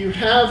if you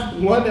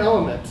have one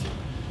element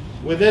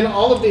within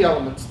all of the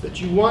elements that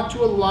you want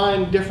to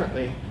align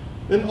differently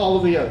than all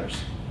of the others?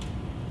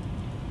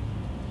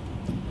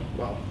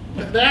 Well,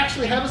 they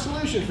actually have a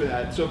solution for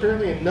that. So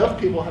apparently enough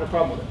people had a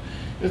problem with it.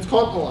 It's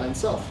called align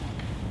self.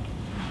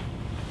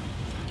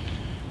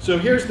 So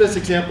here's this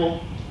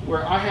example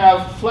where I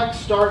have flex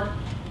start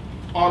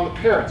on the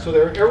parent. So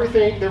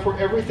therefore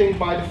everything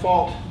by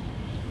default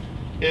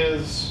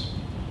is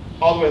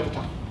all the way at the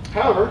top.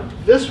 However,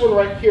 this one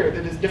right here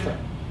that is different.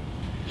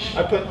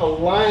 I put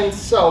align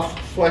self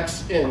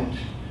flex end,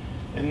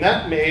 and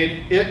that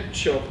made it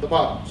show up at the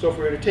bottom. So if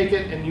we were to take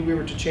it and we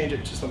were to change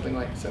it to something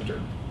like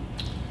center,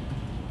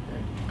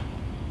 okay,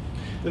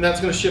 then that's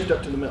going to shift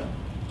up to the middle.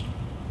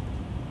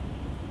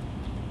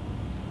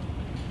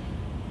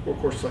 Or of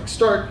course flex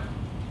start.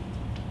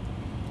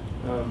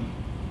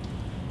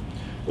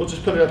 We'll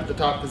just put it up at the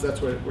top because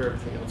that's where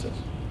everything else is.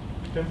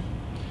 Okay?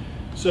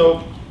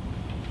 So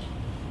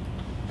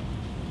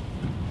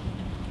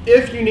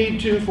if you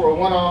need to, for a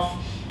one-off,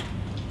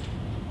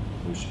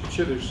 I'm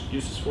sure there's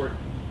uses for it,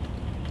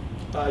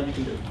 you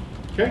can do it.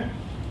 Okay?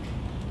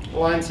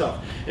 Align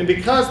self. And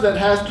because that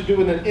has to do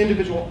with an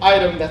individual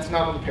item, that's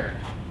not on the parent.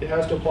 It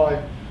has to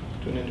apply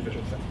to an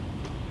individual thing.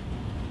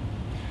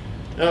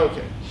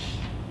 Okay.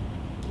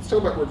 Let's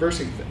talk about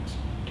reversing things.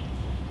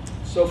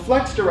 So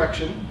flex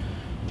direction,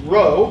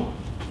 row,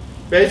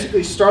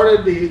 basically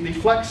started the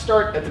flex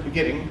start at the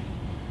beginning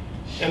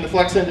and the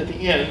flex end at the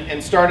end,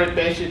 and started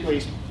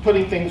basically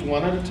putting things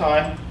one at a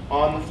time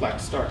on the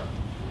flex start.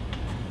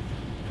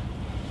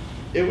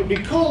 It would be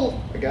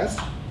cool, I guess,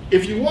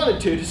 if you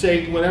wanted to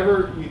say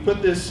whenever we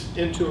put this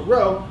into a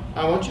row,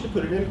 I want you to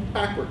put it in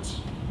backwards.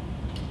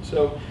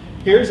 So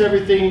here's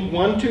everything,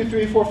 1, 2,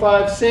 3, 4,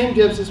 5, same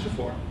divs as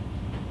before.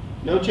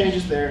 No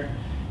changes there,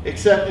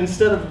 except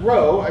instead of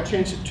row, I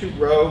changed it to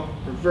row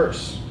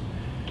reverse.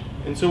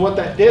 And so what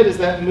that did is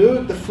that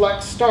moved the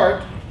flex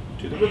start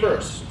to the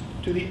reverse,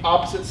 to the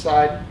opposite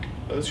side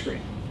of the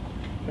screen.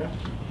 Okay?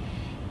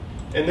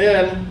 And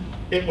then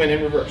it went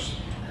in reverse.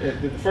 It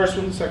did the first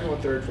one, the second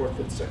one, third, fourth,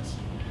 fifth, sixth.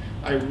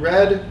 I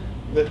read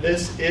that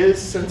this is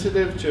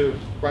sensitive to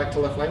right to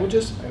left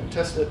languages. I haven't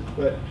tested it,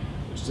 but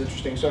which is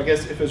interesting. So I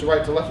guess if it was a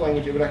right to left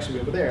language, it would actually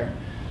be over there.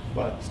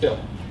 But still,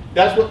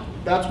 that's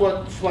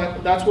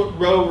what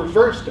row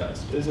reverse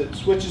does. Is it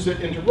switches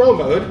it into row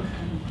mode,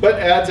 but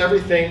adds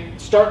everything,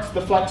 starts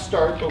the flex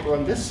start over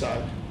on this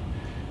side,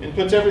 and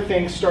puts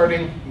everything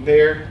starting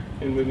there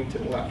and moving to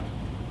the left.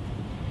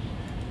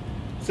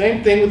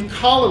 Same thing with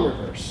column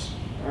reverse.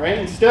 All right,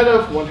 instead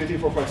of 1, 2, 3,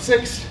 4, 5,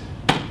 6,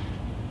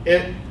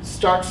 it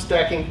starts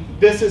stacking.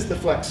 This is the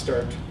flex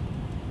start,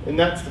 and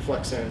that's the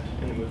flex end,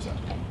 and it moves up.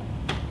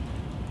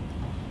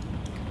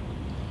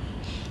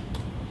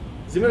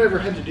 Has anyone ever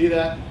had to do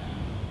that?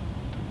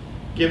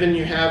 Given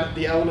you have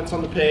the elements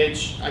on the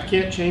page, I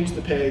can't change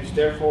the page,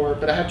 therefore,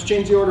 but I have to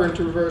change the order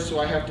into reverse, so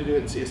I have to do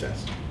it in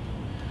CSS.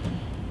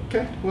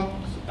 Okay, well,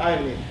 I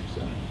am me.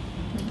 So.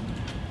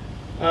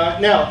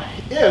 Now,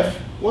 if,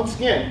 once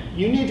again,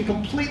 you need to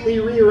completely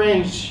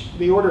rearrange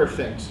the order of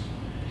things,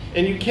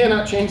 and you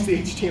cannot change the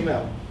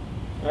HTML,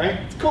 all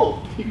right? It's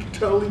cool. You can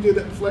totally do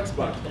that in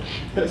Flexbox.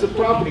 There's a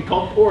property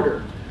called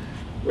order,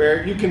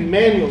 where you can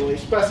manually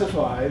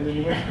specify the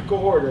numerical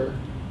order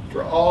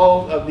for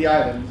all of the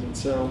items, and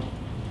so,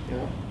 you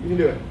know, you can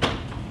do it.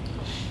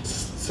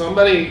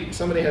 Somebody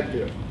had to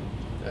do it.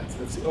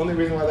 That's the only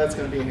reason why that's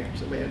going to be in here.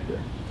 Somebody had to do it.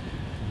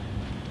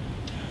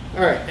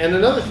 All right, and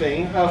another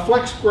thing,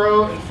 flex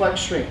grow and flex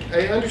shrink.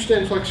 I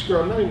understand flex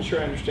grow. I'm not even sure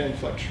I understand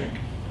flex shrink.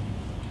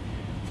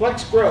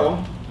 Flex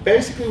grow,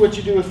 basically what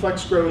you do with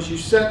flex grow is you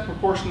set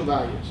proportional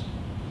values.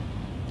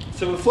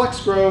 So with flex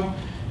grow,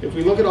 if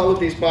we look at all of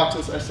these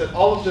boxes, I set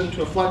all of them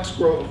to a flex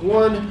grow of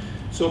 1,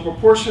 so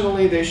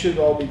proportionally they should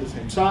all be the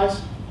same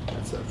size.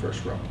 That's that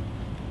first row.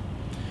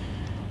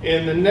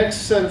 In the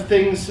next set of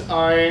things,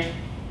 I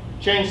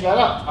change that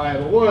up. I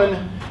have a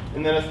 1,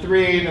 and then a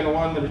 3, then a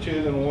 1, then a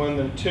 2, then a 1,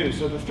 then a 2.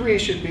 So the 3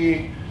 should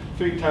be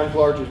 3 times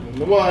larger than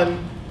the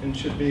 1, and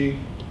should be,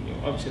 you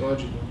know, obviously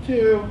larger than the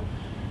 2.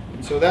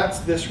 And so that's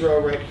this row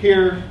right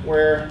here,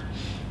 where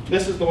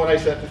this is the one I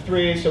set to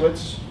 3, so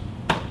it's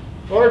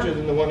larger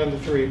than the 1 and the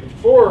 3. But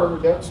 4,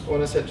 that's the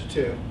one I set to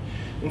 2.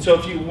 And so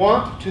if you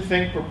want to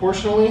think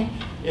proportionally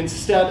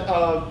instead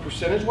of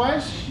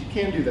percentage-wise, you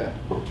can do that.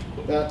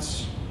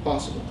 That's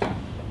possible.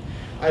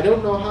 I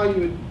don't know how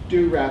you would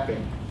do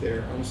wrapping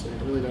there, honestly.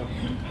 I really don't.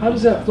 How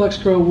does that flex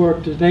grow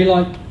work? Do they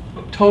like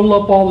total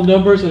up all the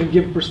numbers and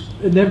give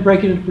and then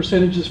break it into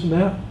percentages from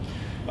that?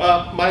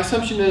 My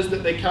assumption is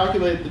that they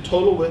calculate the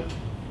total width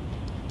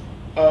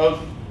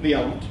of the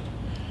element.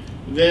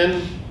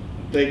 Then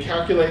they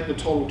calculate the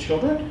total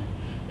children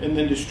and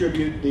then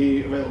distribute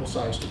the available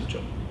size to the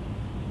children.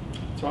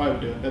 That's how I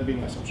would do it. That'd be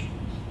my assumption.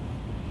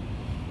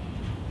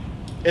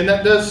 And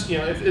that does, you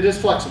know, if it is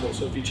flexible.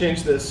 So if you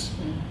change this,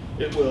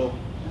 it will.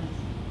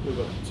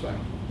 It's fine.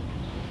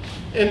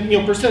 And, you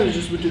know,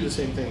 percentages would do the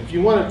same thing. If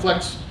you want to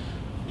flex,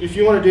 if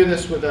you want to do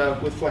this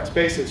with flex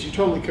basis, you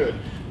totally could.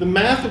 The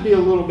math would be a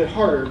little bit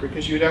harder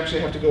because you'd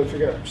actually have to go and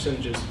figure out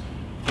percentages.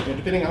 And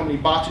depending on how many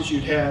boxes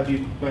you'd have,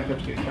 you might have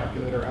to get a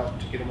calculator out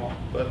to get them all.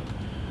 But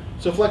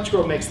so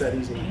FlexGrow makes that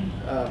easy.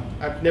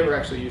 I've never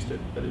actually used it,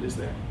 but it is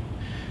there.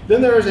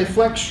 Then there is a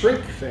flex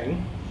shrink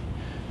thing,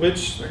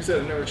 which, like I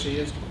said, I've never actually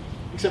used,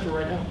 except for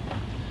right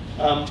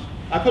now.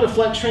 I put a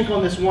flex shrink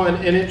on this one,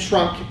 and it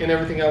shrunk, and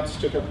everything else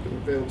took up the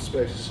available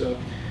space. So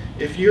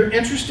if you're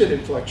interested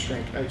in flex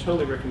shrink, I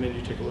totally recommend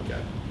you take a look at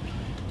it,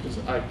 because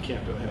I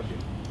can't really help you.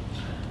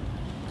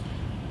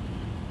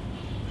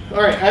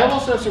 All right, I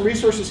also have some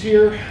resources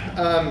here.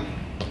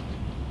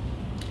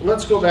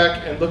 Let's go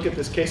back and look at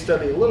this case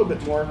study a little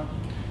bit more.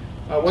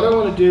 What I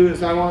want to do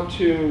is I want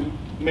to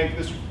make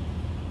this,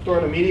 throw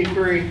in a media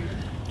query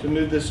to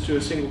move this to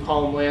a single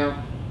column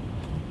layout.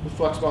 With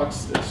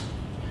Flexbox, this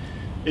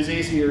is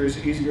easier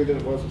than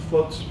it was with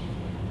floats.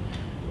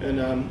 And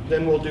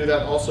then we'll do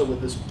that also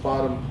with this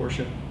bottom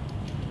portion,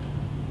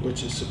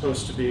 which is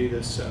supposed to be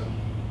this,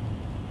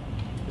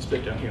 this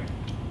bit down here.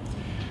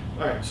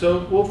 All right,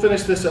 so we'll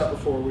finish this up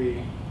before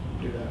we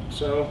do that.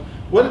 So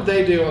what did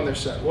they do on their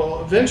set?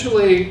 Well,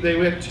 eventually they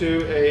went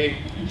to a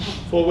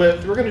full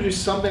width. We're going to do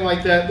something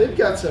like that. They've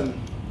got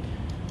some,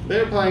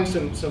 they're applying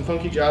some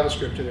funky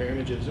JavaScript to their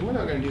images, and we're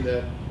not going to do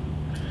that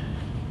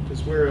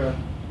because we're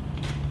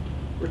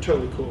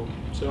totally cool.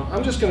 So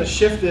I'm just going to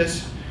shift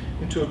this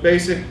into a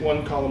basic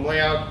one column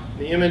layout.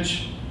 The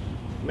image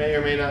may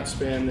or may not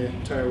span the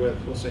entire width.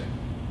 We'll see.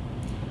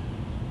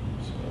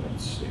 So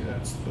let's see,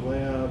 that's the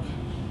layout.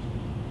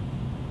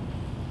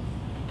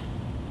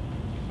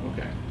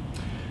 Okay,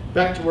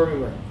 back to where we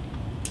were.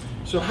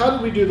 So how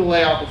did we do the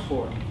layout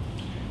before?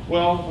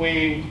 Well,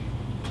 we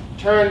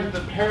turned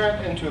the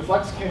parent into a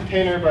flex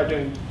container by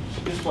doing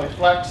display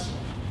flex.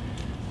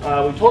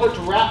 We told it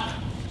to wrap,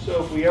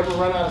 so if we ever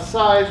run out of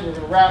size, we're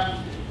going to wrap,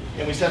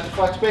 and we set the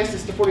flex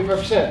basis to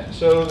 45%.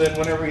 So then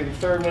whenever the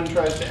third one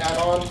tries to add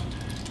on,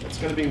 it's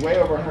going to be way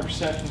over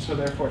 100%, and so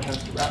therefore it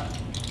has to wrap.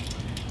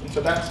 And so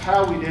that's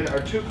how we did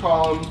our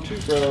two-column,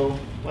 two-row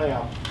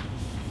layout.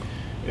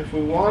 If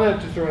we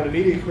wanted to throw in a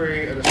media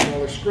query at a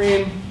smaller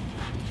screen,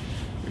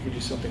 we could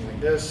do something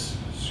like this,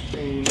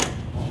 screen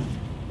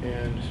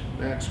and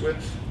max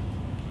width,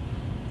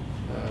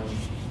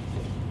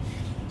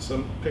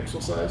 some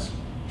pixel size.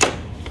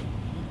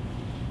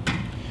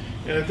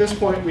 And at this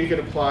point, we could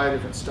apply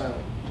different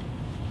styling.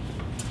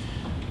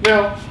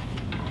 Now,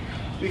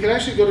 we can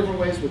actually go different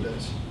ways with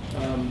this.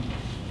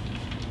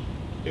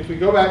 If we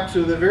go back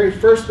to the very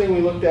first thing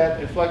we looked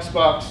at in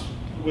Flexbox,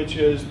 which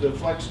is the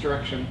flex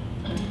direction,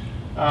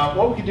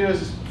 what we can do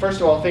is,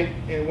 first of all, think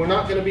we're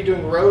not going to be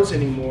doing rows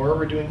anymore.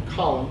 We're doing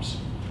columns.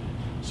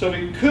 So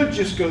we could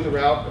just go the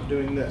route of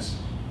doing this.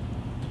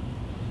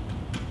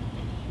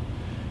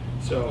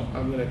 So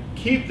I'm going to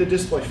keep the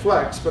display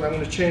flex, but I'm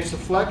going to change the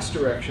flex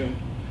direction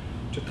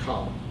to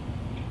column.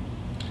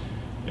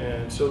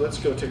 And so let's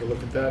go take a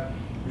look at that,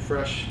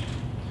 refresh,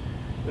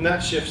 and that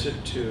shifts it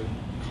to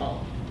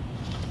column.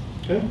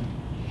 Okay?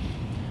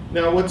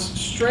 Now what's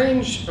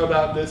strange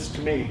about this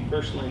to me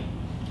personally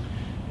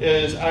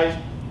is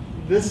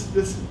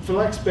this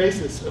flex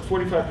basis of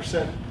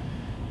 45%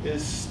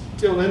 is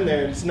still in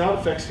there, and it's not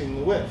affecting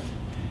the width.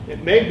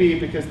 It may be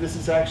because this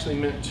is actually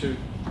meant to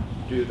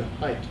do the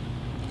height,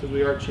 because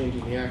we are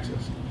changing the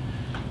axis.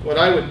 What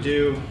I would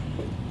do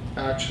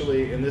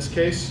actually in this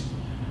case,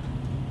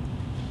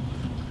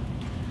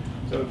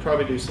 so I would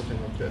probably do something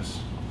like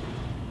this.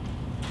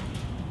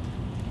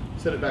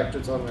 Set it back to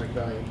its automatic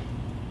value,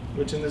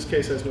 which in this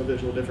case has no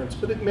visual difference,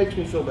 but it makes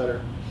me feel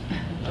better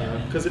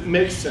because it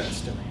makes sense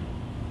to me.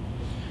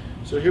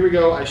 So here we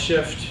go, I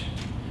shift,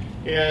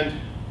 and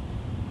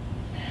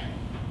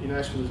it'd be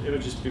nice for this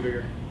image just to be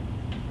bigger.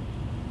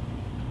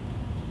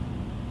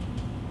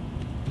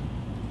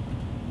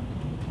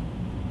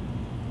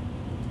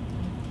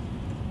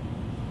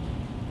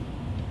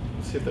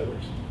 Let's see if that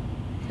works.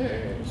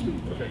 Okay, sweet,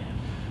 okay.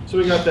 So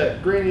we got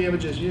that grainy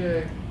images,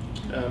 yay.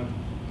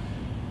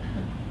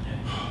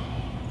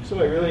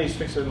 Somebody really needs to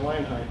fix their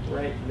line height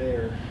right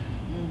there.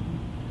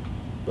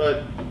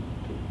 But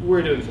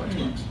we're doing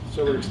Flexbox,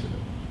 so we're just doing it.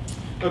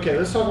 Okay,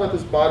 let's talk about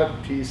this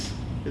bottom piece.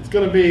 It's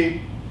going to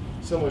be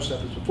similar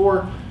stuff as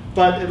before,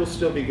 but it'll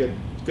still be good.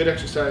 Good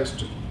exercise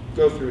to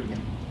go through it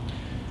again.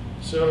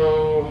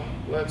 So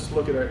let's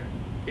look at our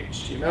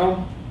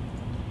HTML.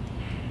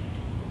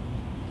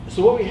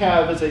 So what we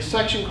have is a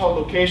section called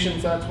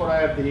locations. That's what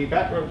I have the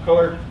background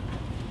color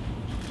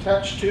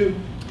attached to.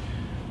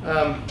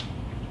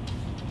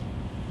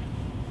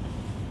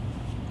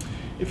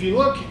 If you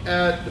look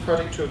at the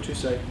Project 202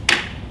 site,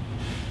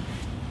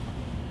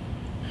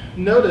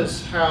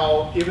 notice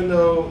how even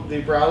though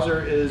the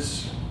browser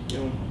is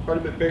quite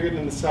a bit bigger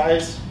than the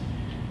size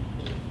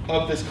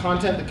of this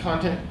content, the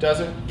content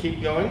doesn't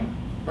keep going,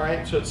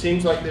 right? So it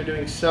seems like they're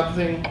doing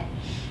something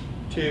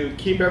to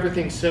keep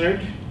everything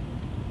centered,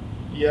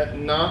 yet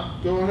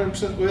not go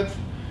 100% width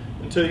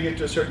until you get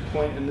to a certain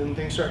point and then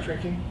things start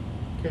shrinking.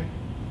 Okay.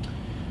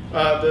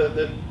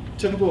 The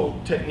typical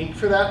technique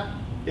for that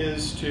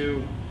is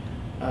to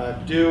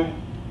do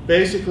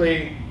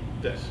basically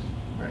this.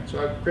 All right,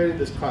 so I've created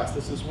this class.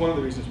 This is one of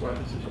the reasons why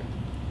this is here.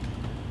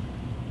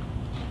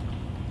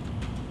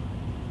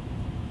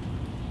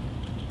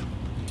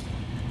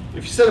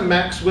 If you set a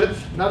max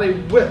width, not a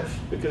width,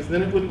 because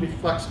then it wouldn't be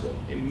flexible,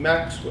 a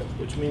max width,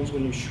 which means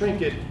when you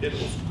shrink it,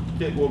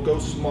 it will go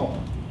smaller.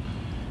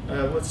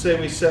 Let's say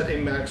we set a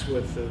max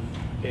width of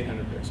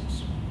 800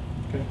 pixels.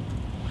 Okay.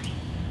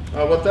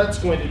 What that's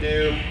going to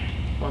do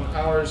on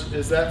ours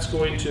is that's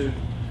going to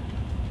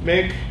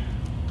make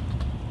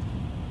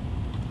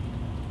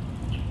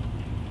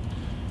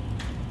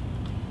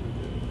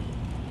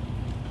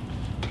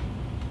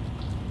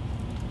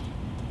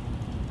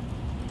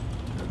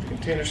the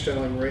container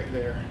styling right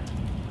there.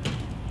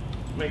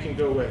 Make it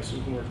go away so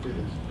we can work through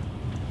this.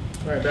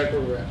 All right, back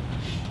where we're at.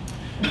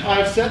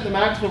 I've set the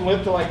maximum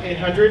width to like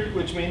 800,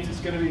 which means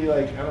it's going to be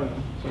like, I don't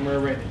know, somewhere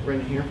right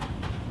in here.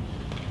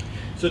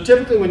 So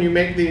typically when you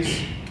make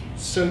these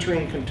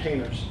centering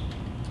containers,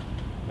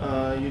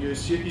 you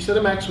set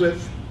a max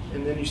width,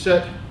 and then you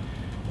set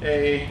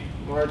a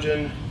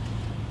margin,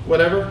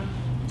 whatever,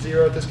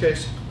 0 in this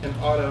case, and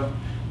auto.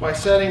 By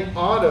setting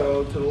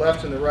auto to the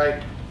left and the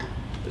right,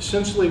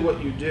 essentially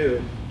what you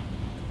do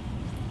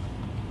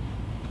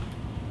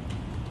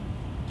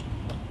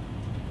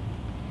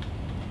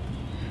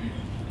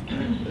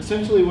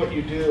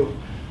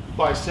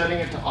by setting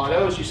it to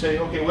auto is you say,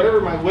 okay,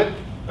 whatever my width,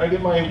 I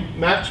get my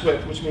max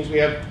width, which means we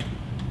have,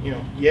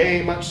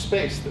 yay much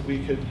space that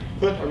we could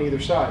put on either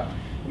side.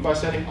 And by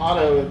setting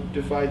auto, it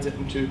divides it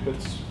into,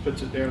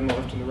 puts it there on the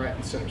left and the right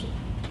and centers it.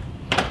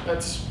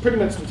 That's pretty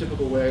much the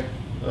typical way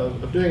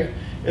of doing it.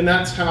 And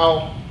that's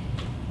how,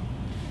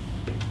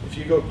 if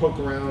you go poke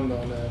around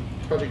on a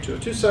Project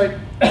 202 site,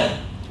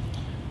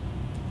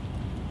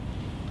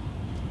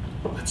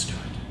 let's do it.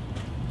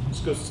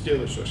 Let's go steal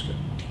their source code.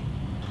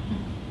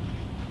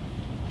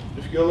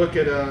 If you go look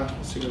at,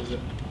 let's see, what is it?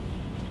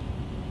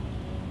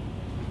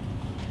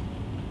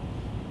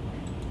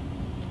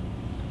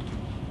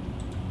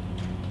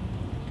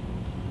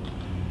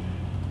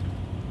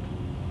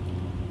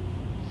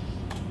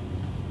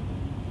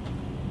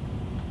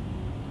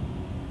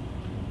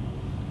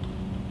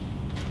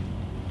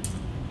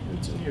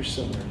 It's in here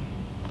somewhere.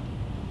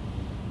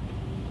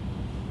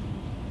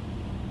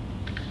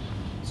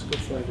 Let's go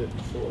find it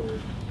for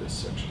this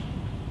section.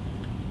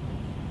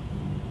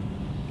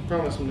 I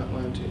promise I'm not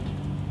lying to you.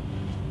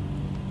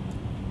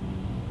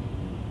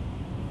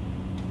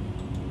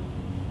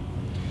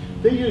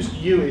 They used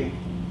UE.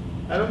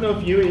 I don't know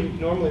if UE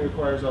normally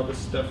requires all this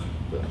stuff,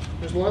 but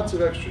there's lots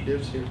of extra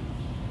divs here.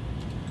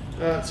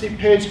 See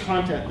page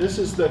content. This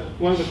is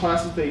one of the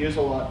classes they use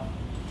a lot,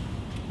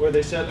 where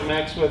they set a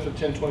max width of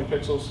 1020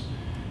 pixels,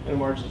 and a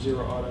margin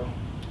 0 auto.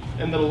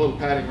 And then a little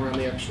padding around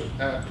the extra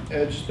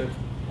edge that's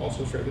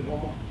also fairly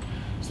normal.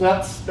 So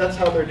that's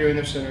how they're doing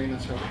their centering,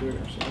 that's how we're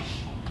doing our centering.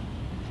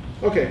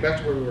 Okay,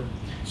 back to where we were.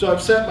 So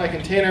I've set my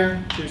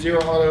container to 0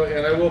 auto,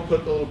 and I will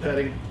put the little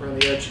padding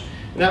around the edge.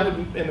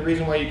 And the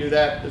reason why you do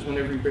that is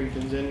whenever you bring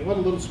things in, you want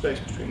a little space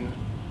between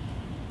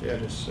the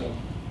edges. So,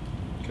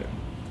 okay.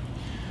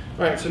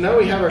 All right, so now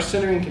we have our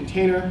centering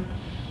container.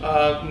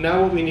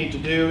 Now what we need to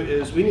do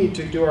is we need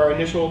to do our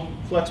initial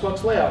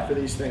Flexbox layout for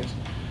these things.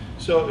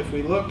 So if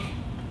we look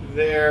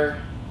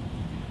there,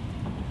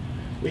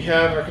 we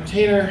have our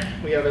container,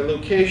 we have a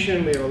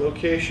location, we have a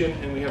location,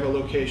 and we have a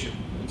location.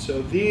 And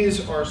so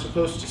these are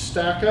supposed to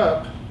stack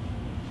up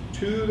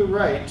to the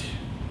right,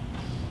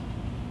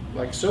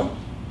 like so.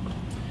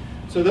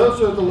 So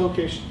those are the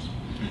locations.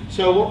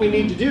 So what we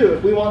need to do,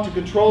 if we want to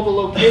control the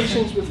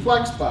locations with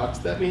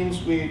Flexbox, that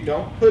means we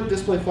don't put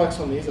display flex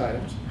on these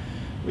items.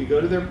 We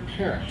go to their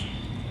parent.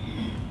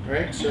 All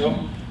right,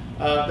 so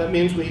that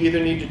means we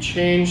either need to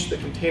change the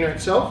container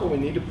itself or we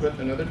need to put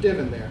another div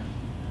in there.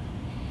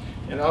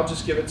 And I'll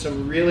just give it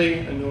some really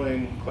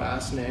annoying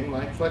class name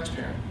like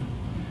FlexParent,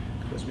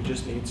 because we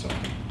just need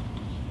something.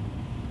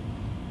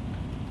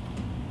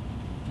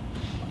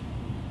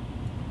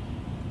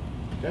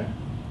 Okay?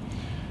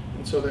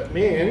 And so that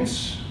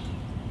means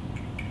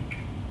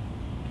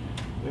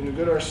when we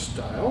go to our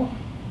style,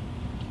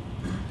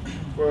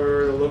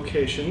 for the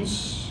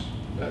locations,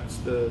 that's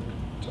the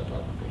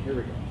typography. Here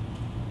we go.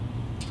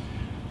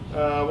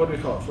 What do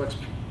we call it? Flex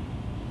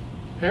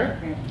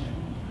parent?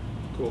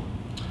 Cool.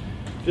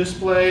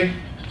 Display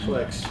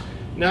flex.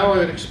 Now I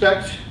would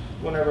expect,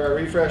 whenever I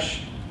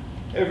refresh,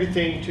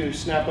 everything to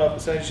snap up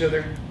beside each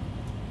other.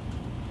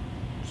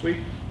 Sweet,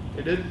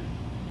 it did.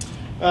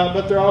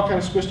 But they're all kind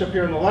of squished up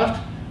here on the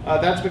left.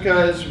 That's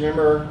because,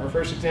 remember, our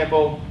first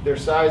example, their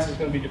size is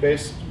going to be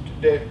based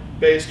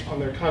on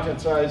their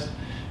content size.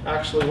 I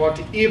actually want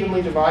to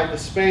evenly divide the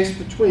space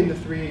between the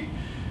three,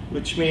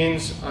 which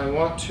means I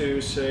want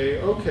to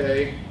say,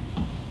 okay,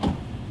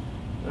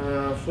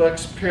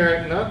 flex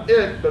parent, not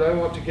it, but I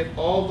want to get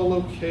all the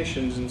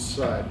locations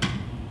inside.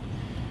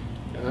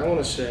 And I want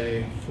to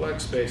say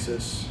flex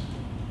basis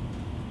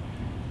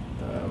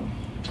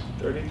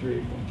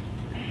 33.23.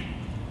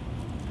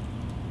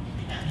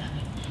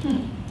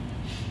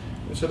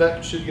 And so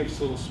that should give us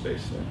a little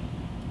space there.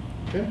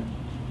 Okay?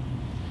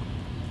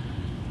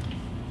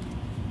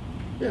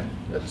 Yeah,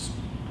 that's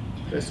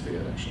basically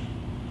it, actually.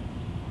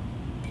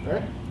 All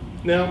right.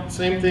 Now,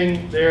 same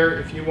thing there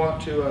if you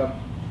want to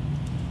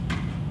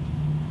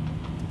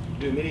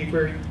do a media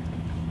query.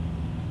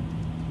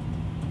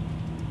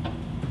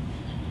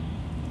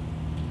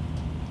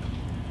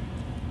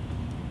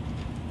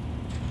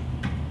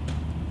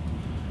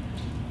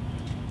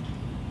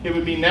 It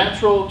would be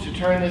natural to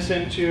turn this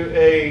into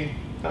a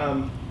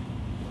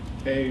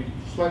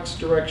flex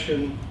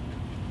direction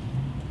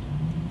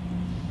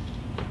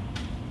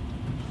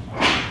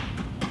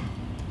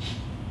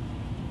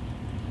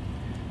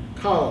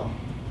column.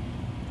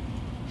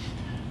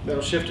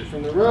 That'll shift it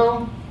from the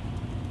row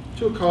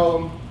to a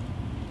column,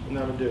 and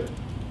that'll do it.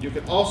 You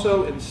can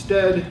also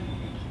instead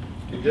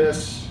do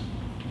this.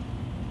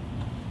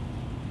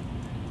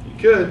 You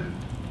could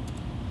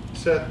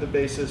set the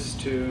basis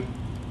to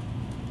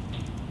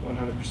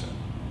 100%.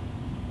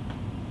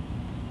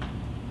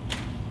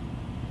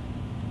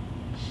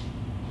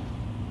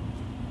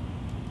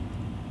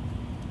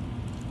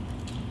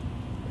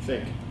 I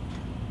think.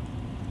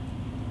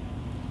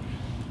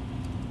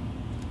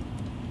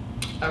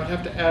 I would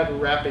have to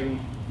add wrapping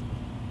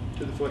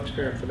to the flex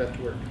parent for that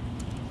to work.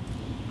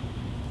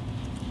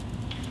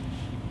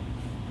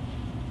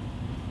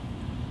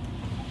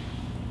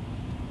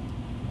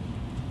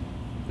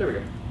 There we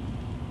go.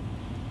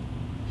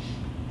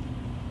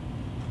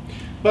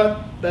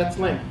 But that's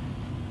lame.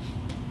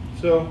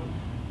 So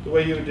the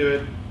way you would do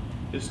it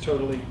is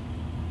totally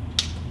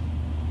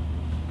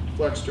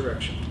flex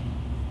direction.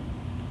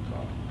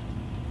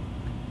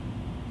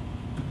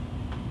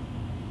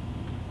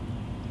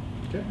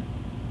 Okay.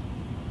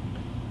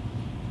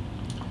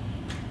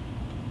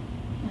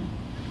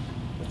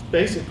 That's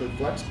basically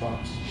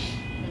Flexbox.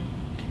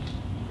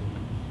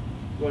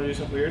 You want to do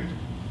something weird?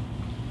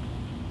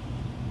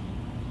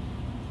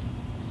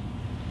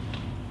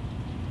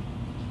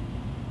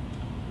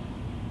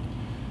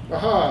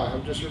 Aha,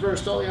 I've just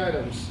reversed all the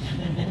items.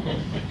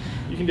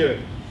 You can do it.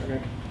 Okay.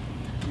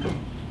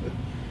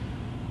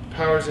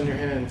 Power's in your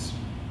hands.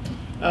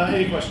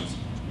 Any questions?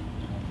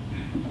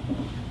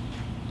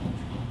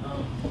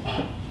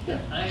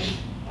 Yeah. I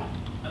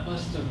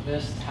must have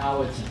missed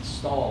how it's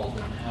installed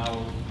and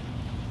how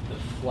the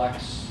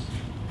Flex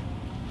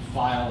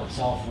file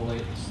itself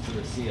relates to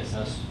the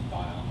CSS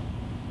file.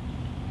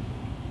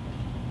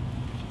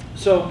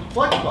 So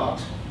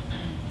Flexbox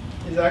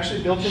is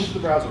actually built into the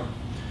browser.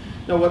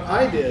 Now what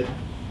I did,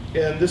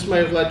 and this might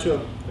have led to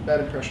a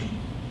bad impression,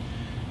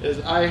 is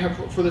I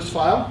have, for this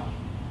file,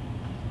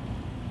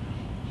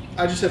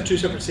 I just have two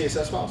separate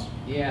CSS files.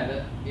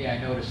 Yeah, I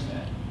noticed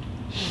that.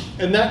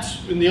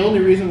 And the only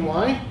reason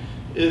why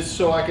is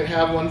so I could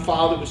have one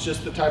file that was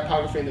just the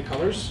typography and the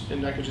colors,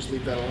 and I could just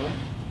leave that alone,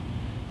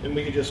 and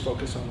we could just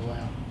focus on the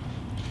layout.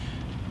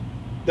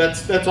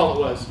 That's all it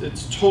was.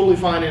 It's totally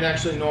fine and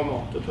actually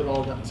normal to put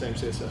all of that in the same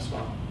CSS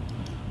file,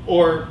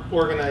 or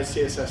organize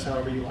CSS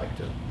however you like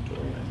to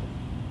organize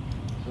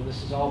it. So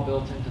this is all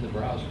built into the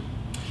browser.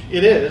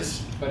 It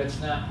is. But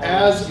it's not part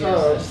As of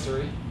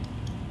CSS3?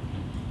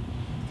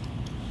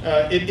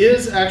 It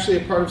is actually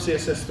a part of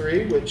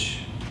CSS3, which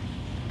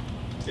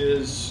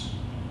is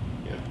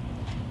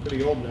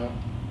pretty old now.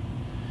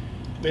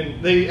 I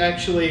mean, they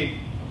actually,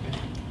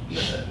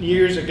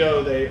 years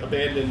ago, they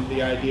abandoned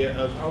the idea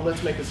of, oh,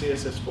 let's make a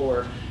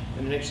CSS4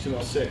 and an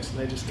HTML6, and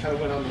they just kind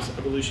of went on this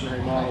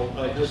evolutionary model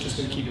of we're just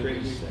going to keep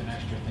creating new an things.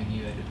 extra thing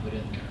you had to put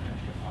in there,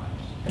 extra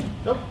files.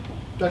 Nope.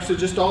 It's actually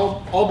just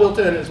all built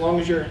in as long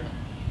as you're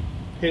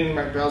hitting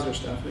the right browser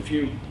stuff. If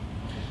you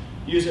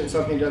use it and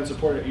something doesn't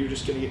support it, you're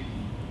just going to get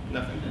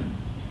nothing.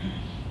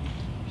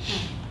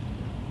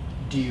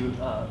 Do you,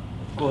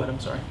 go ahead, I'm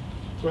sorry.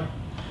 Go ahead.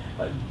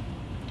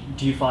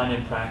 Do you find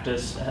in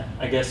practice,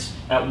 I guess,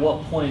 at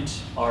what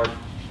point are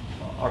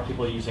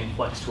people using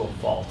Flex to a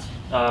fault?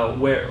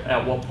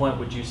 At what point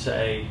would you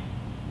say,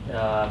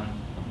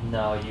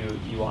 no,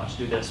 you want to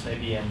do this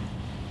maybe, and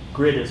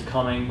Grid is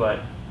coming, but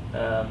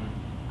I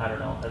don't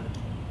know.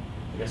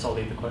 I guess I'll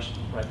leave the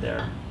question right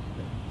there.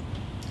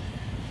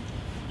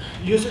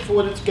 Use it for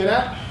what it's good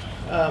at.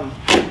 I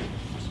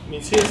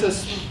mean,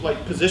 CSS,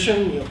 like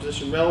position,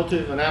 position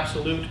relative and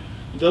absolute,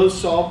 those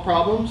solve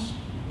problems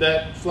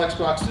that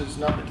Flexbox is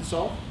not meant to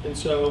solve, and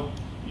so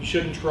you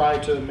shouldn't try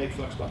to make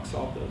Flexbox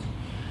solve those.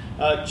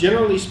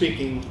 Generally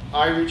speaking,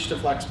 I reach to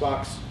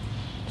Flexbox,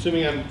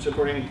 assuming I'm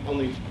supporting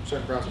only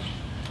certain browsers.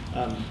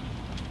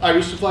 I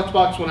reach to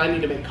Flexbox when I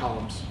need to make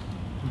columns.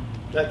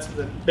 That's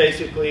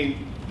basically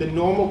the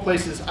normal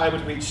places I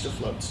would reach to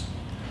floats.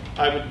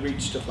 I would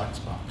reach to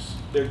Flexbox.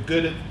 They're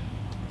good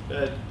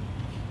at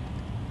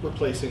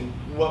replacing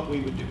what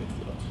we would do with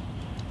floats.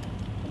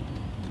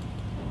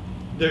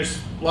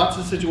 There's lots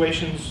of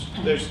situations.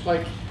 There's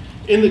like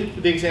in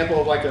the example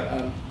of like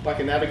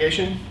a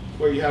navigation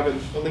where you have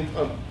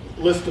a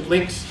list of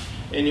links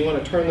and you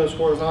want to turn those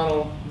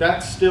horizontal.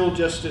 That's still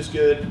just as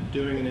good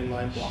doing an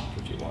inline block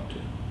if you want to,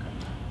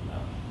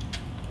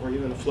 or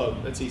even a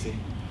float. That's easy.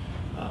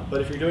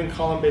 But if you're doing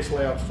column-based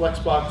layouts,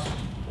 Flexbox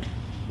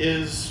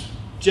is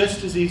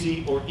just as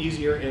easy or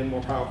easier and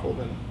more powerful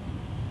than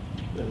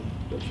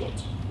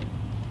floats.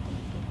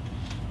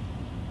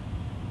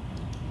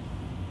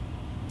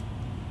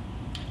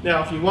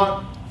 Now, if you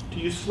want to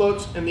use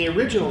floats and the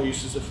original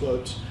uses of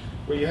floats,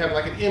 where you have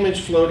like an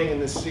image floating in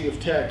this sea of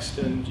text,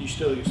 and you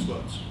still use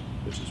floats,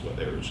 which is what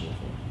they're originally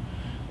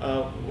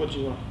for. What do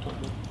you want to talk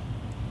about?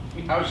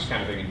 I was just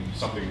kind of thinking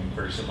something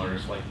very similar.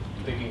 Is like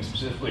thinking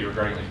specifically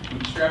regarding like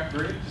bootstrap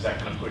grid. Does that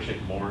kind of push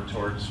it more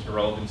towards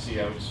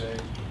irrelevancy? I would say.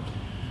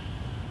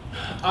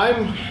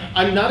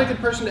 I'm not a good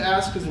person to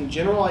ask because in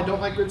general I don't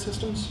like grid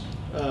systems,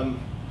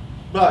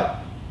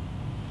 but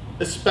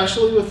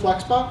especially with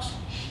Flexbox,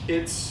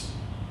 it's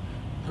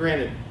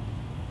granted.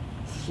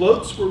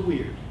 Floats were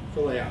weird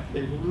for layout.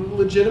 They were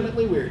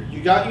legitimately weird.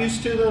 You got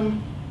used to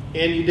them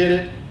and you did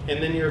it,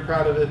 and then you were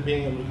proud of it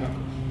being able to conquer.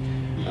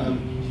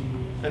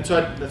 And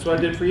so that's what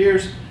I did for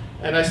years,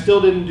 and I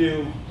still didn't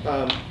do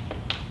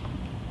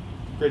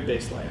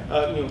grid-based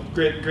layout,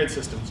 grid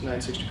systems,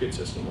 960 grid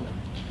system, whatever.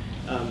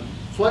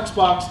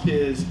 Flexbox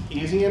is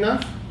easy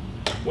enough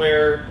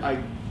where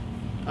I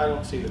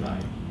don't see the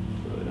value,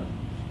 really don't.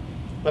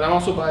 But I'm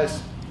also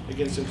biased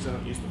against them because I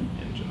don't use them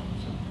in general.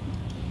 So.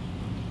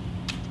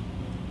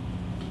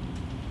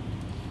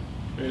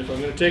 I mean, if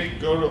I'm going to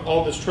go to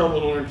all this trouble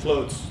to learn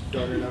floats,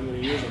 darn it, I'm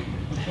going to use them.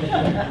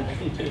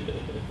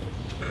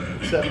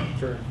 Except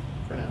for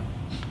now.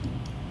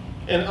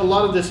 And a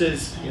lot of this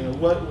is,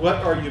 what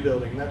are you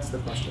building? That's the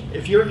question.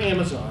 If you're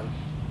Amazon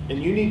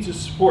and you need to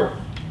support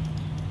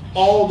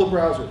all the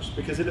browsers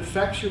because it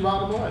affects your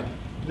bottom line,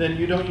 then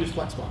you don't use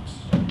Flexbox.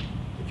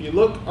 If you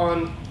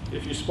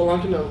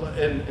Spelunk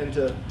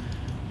into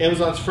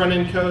Amazon's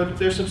front-end code,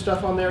 there's some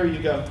stuff on there where you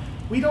go,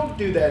 we don't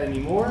do that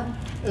anymore.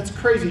 That's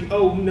crazy.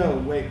 Oh, no,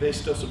 wait, they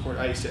still support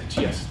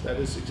IE6. Yes, that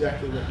is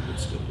exactly what you would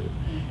still do.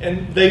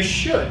 And they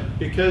should,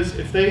 because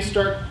if they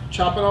start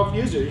chopping off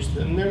users,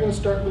 then they're going to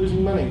start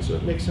losing money, so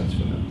it makes sense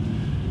for them.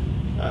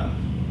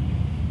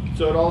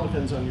 So it all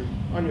depends on your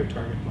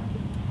target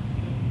market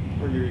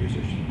or your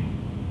users.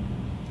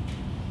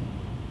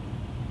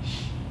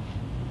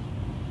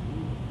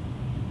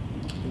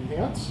 Anything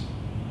else?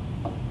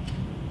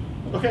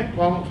 Okay,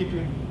 well, I won't keep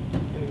you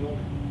any longer.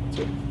 That's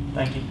it.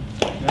 Thank you.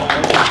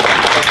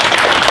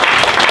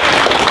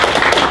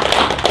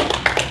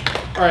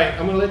 All right,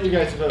 I'm going to let you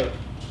guys vote.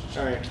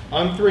 All right,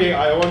 on 3,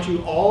 I want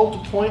you all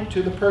to point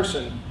to the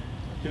person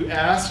who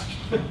asked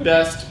the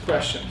best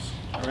questions.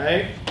 All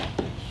right?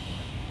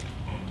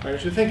 I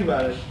want you to think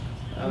about it.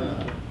 I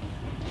want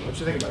you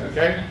to think about it,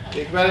 okay?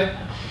 Think about it.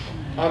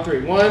 On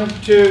 3. 1,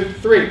 2,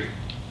 3.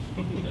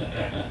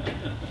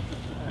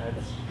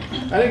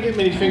 I didn't get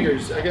many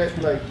fingers. I got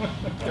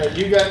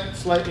you got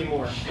slightly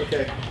more.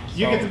 Okay,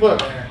 you get the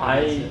book.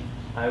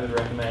 I would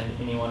recommend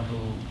anyone who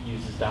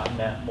uses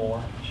 .NET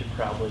more should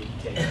probably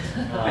take it.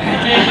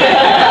 I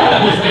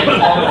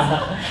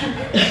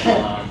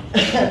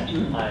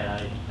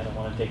don't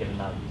want to take it and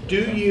not use it.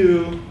 Do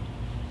you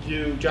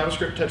do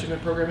JavaScript touching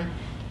and programming?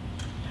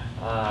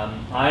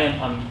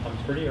 I'm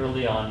pretty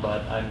early on,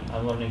 but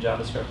I'm learning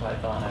JavaScript,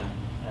 Python,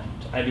 and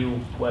I do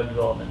web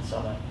development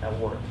some at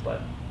work.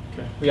 But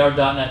Okay. we are a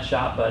 .NET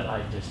shop, but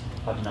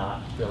I'm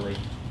not really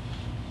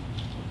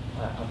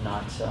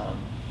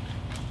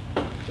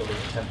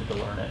attempted to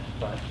learn it,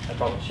 but I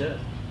probably should.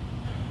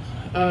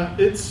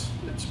 It's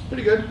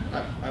pretty good.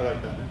 I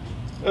like that.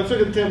 Let's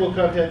look at the table of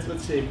contents.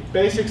 Let's see.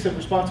 Basics of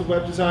responsive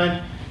web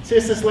design.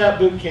 CSS Lab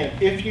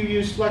Bootcamp. If you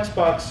use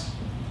Flexbox,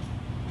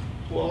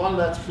 well, a lot of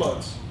that's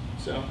floats.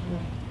 So,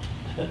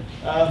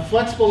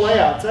 flexible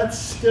layouts. That's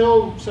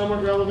still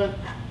somewhat relevant.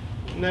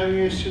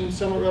 Navigation,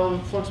 somewhat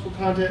relevant. Flexible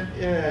content.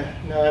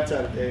 No, that's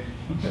out of date.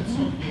 That's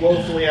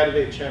woefully out of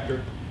date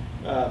chapter.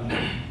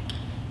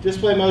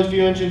 Display modes,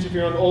 view engines. If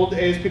you're on old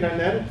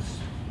ASP.NET, it's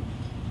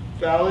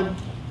valid.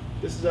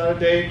 This is out of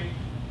date.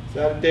 It's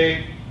out of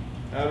date.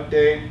 Out of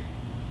date.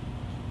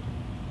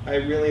 I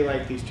really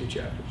like these two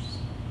chapters.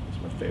 These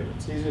are my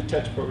favorites. These are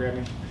touch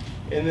programming.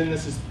 And then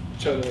this is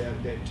totally out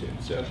of date too.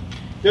 So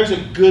there's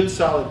a good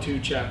solid 2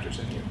 chapters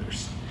in here that are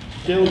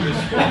still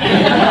useful.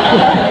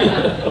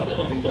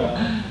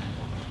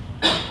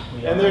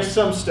 And there's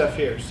some stuff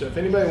here. So if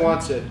anybody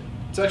wants it,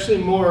 it's actually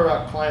more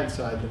about client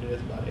side than it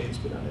is about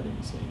ASP.NET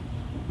ABC.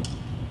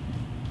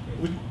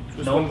 Which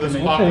was one of those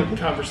awkward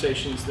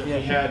conversations that we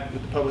had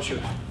with the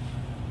publisher.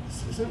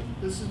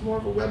 This is more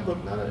of a web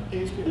book, not an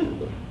ASP.NET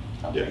book.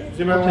 Yeah. Does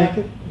anybody want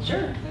Take it.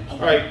 Sure. All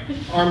right,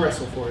 arm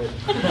wrestle for it.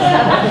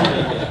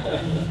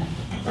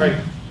 All right,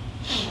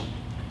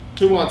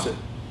 who wants it?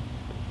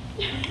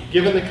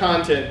 Given the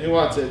content, who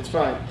wants it? It's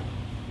fine.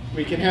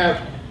 We can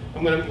have.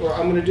 I'm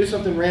gonna do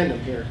something random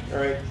here. All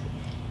right,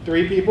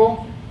 3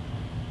 people.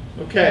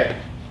 Okay.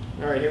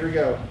 All right, here we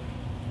go.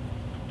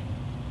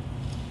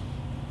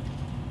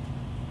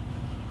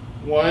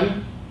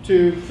 1,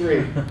 2,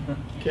 3.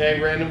 Okay,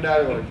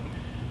 random.org.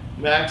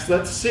 Max,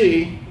 let's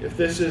see if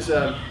this is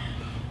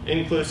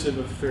inclusive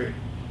of 3.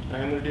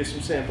 I'm going to do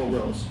some sample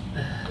rows.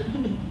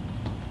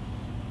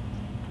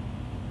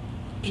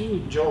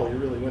 Joel, you're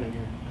really winning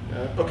here.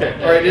 Okay,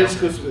 all right, it is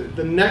exclusive.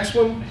 The next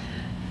one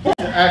is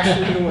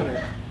actually the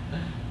winner.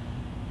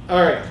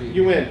 All right,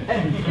 you win.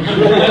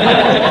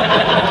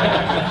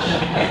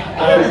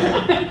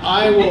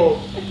 I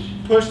will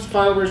push the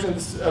final version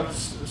of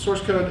the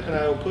source code, and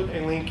I will put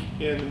a link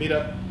in the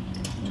meetup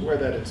to where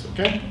that is,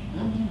 okay?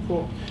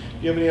 Cool.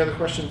 If you have any other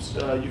questions,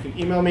 you can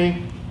email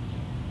me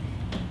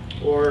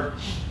or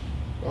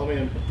follow me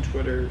on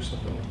Twitter or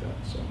something like that.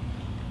 So.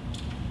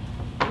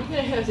 Are you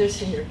going to have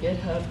this in your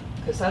GitHub?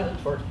 Because I looked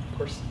for it, of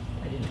course,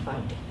 I didn't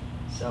find it.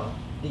 So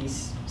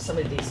some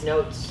of these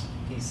notes,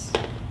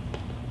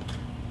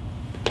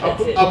 I'll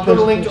put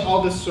a link to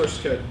all this source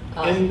code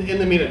in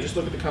the meetup. Just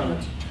look at the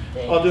comments.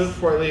 Thanks. I'll do it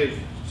before I leave,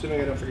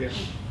 assuming I don't forget.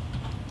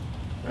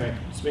 All right,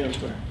 it's me on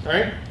Twitter. All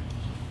right?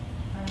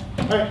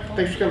 All right,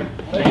 thanks for coming.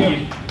 Thank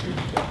you.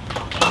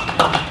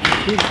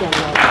 He's got a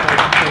lot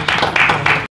of